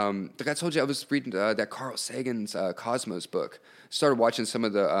 Like I told you, I was reading that Carl Sagan's Cosmos book. Started watching some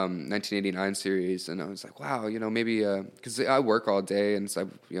of the 1989 series, and I was like, wow, you know, maybe, because I work all day, and so,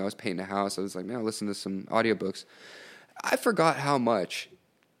 you know, I was painting a house. I was like, man, I'll listen to some audiobooks. I forgot how much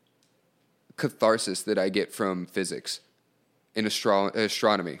catharsis that I get from physics in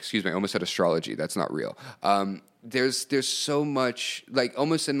astronomy. Excuse me, I almost said astrology. That's not real. There's so much, like,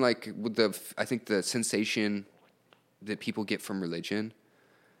 almost in, like, with I think the sensation that people get from religion,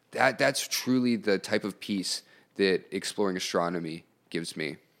 that's truly the type of peace that exploring astronomy gives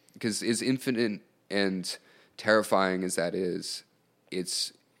me. Because as infinite and terrifying as that is,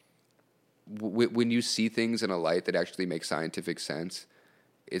 it's when you see things in a light that actually makes scientific sense,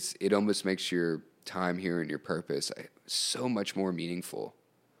 it almost makes your time here and your purpose so much more meaningful.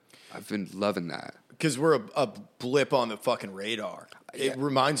 I've been loving that. Because we're a blip on the fucking radar. It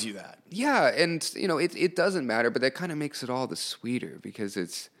reminds you that. Yeah, and, you know, it doesn't matter, but that kind of makes it all the sweeter because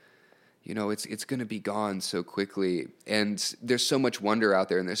it's, you know, it's going to be gone so quickly, and there's so much wonder out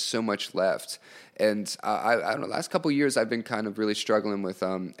there, and there's so much left. And I don't know, last couple of years I've been kind of really struggling with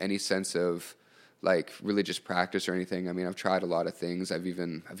any sense of, like, religious practice or anything. I mean, I've tried a lot of things. I've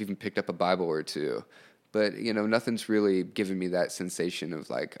even picked up a Bible or two, but, you know, nothing's really given me that sensation of,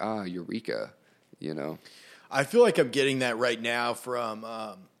 like, eureka, you know. I feel like I'm getting that right now from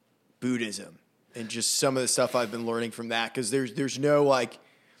Buddhism and just some of the stuff I've been learning from that, because there's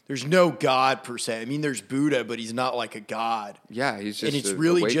no God per se. I mean, there's Buddha, but he's not like a god. Yeah, he's just, and it's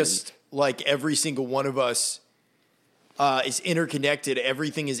really awakened. Just like every single one of us is interconnected.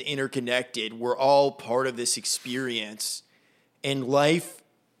 Everything is interconnected. We're all part of this experience, and life,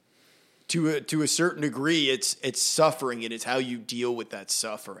 to a certain degree, it's suffering, and it's how you deal with that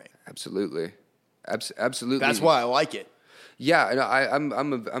suffering. Absolutely, absolutely. That's why I like it. Yeah, and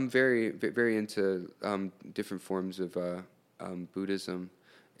I'm very very into different forms of Buddhism.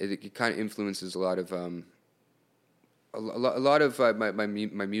 It kind of influences a lot of my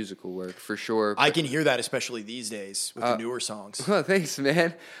musical work, for sure. I can hear that, especially these days with the newer songs. Well, thanks,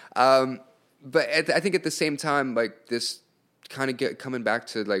 man. But I think at the same time, like, this kind of coming back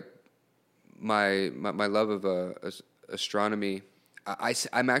to, like, my love of astronomy.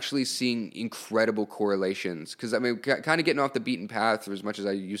 I'm actually seeing incredible correlations, because, I mean, kind of getting off the beaten path, as much as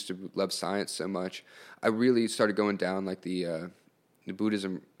I used to love science so much, I really started going down, like, the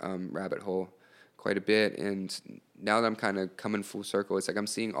Buddhism rabbit hole quite a bit, and now that I'm kind of coming full circle, it's like I'm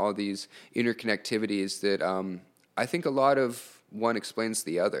seeing all these interconnectivities that I think a lot of one explains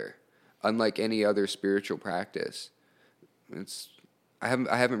the other, unlike any other spiritual practice. I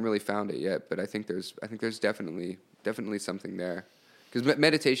haven't really found it yet, but I think there's definitely something there, because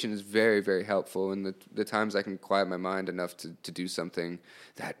meditation is very, very helpful, and the times I can quiet my mind enough to do something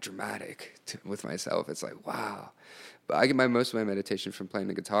that dramatic with myself, it's like, wow. But I get most of my meditation from playing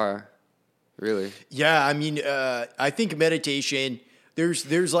the guitar, really. Yeah, I mean, I think meditation,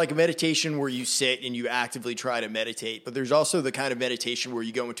 there's like a meditation where you sit and you actively try to meditate, but there's also the kind of meditation where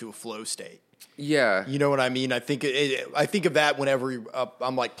you go into a flow state. Yeah. You know what I mean? I think of that whenever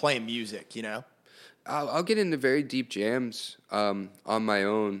I'm, like, playing music, you know? I'll get into very deep jams on my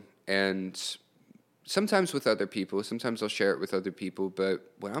own, and sometimes with other people. Sometimes I'll share it with other people,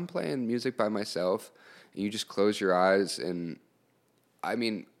 but when I'm playing music by myself, and you just close your eyes, and I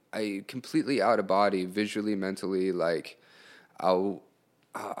mean, I completely out of body, visually, mentally. Like, I'll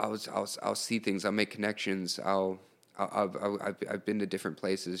see things. I'll make connections. I've been to different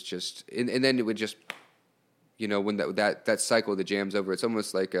places. Just and then it would just, you know, when that cycle of the jam's over, it's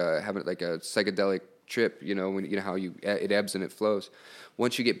almost like having like a psychedelic trip. You know, when you know how it ebbs and it flows.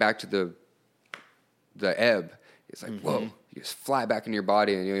 Once you get back to the ebb, it's like, whoa, you just fly back in your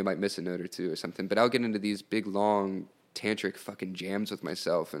body, and, you know, you might miss a note or two or something. But I'll get into these big, long, tantric fucking jams with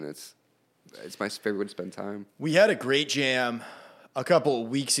myself, and it's my favorite way to spend time. We had a great jam a couple of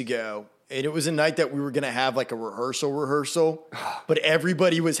weeks ago, and it was a night that we were going to have, like, a rehearsal, but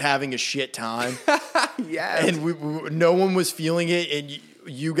everybody was having a shit time. Yes. And no one was feeling it, and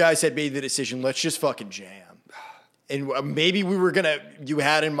you guys had made the decision, let's just fucking jam. And maybe you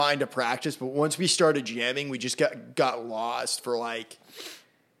had in mind a practice, but once we started jamming, we just got lost for, like,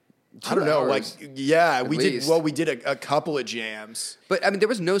 I don't know, like, yeah, we did a couple of jams. But I mean, there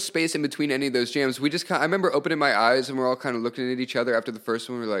was no space in between any of those jams. We just I remember opening my eyes, and we're all kind of looking at each other after the first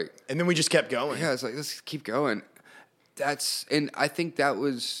one. We're like, and then we just kept going. Yeah, it's like, let's keep going. And I think that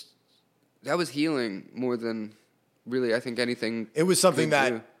was healing more than really, I think, anything. It was something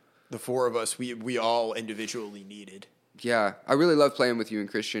that the four of us, we all individually needed. Yeah, I really love playing with you and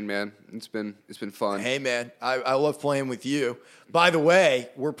Christian, man. It's been fun. Hey, man, I love playing with you. By the way,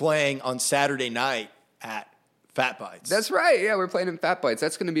 we're playing on Saturday night at Fat Bites. That's right. Yeah, we're playing in Fat Bites.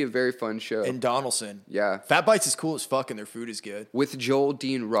 That's going to be a very fun show. In Donaldson. Yeah. Fat Bites is cool as fuck, and their food is good. With Joel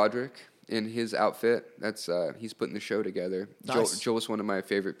Dean Roderick in his outfit. That's he's putting the show together. Nice. Joel's one of my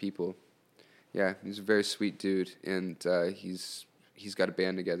favorite people. Yeah, he's a very sweet dude, and he's got a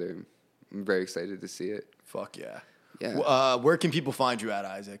band together. I'm very excited to see it. Fuck yeah. Yeah. Where can people find you at,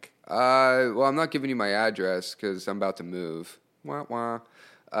 Isaac? Well, I'm not giving you my address because I'm about to move. Wah, wah.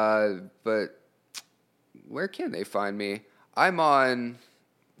 But where can they find me? I'm on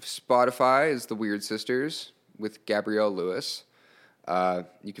Spotify as The Weird Sisters with Gabrielle Lewis.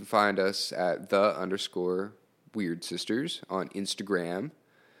 You can find us at _Weird Sisters on Instagram.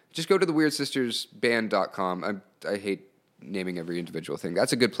 Just go to theweirdsistersband.com. I hate naming every individual thing.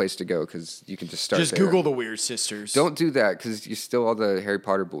 That's a good place to go because you can just start Just there. Google The Weird Sisters. Don't do that because you still all the Harry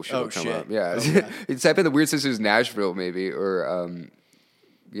Potter bullshit will come shit. up. Yeah. Okay. You type in The Weird Sisters Nashville maybe or,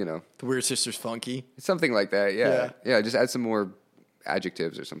 The Weird Sisters Funky. something like that. Yeah. Just add some more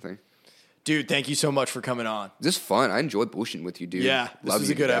adjectives or something. Dude, thank you so much for coming on. This is fun. I enjoyed bullshitting with you, dude. Yeah, this was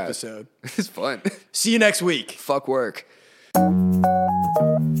a good episode. It's fun. See you next week. Fuck work.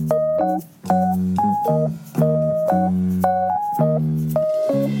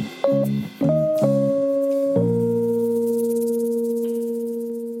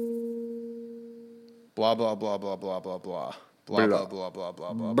 Blah, blah, blah, blah, blah, blah, blah. Blah, blah, blah, blah,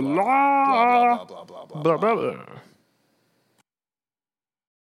 blah, blah, blah, blah, blah, blah, blah, blah, blah, blah.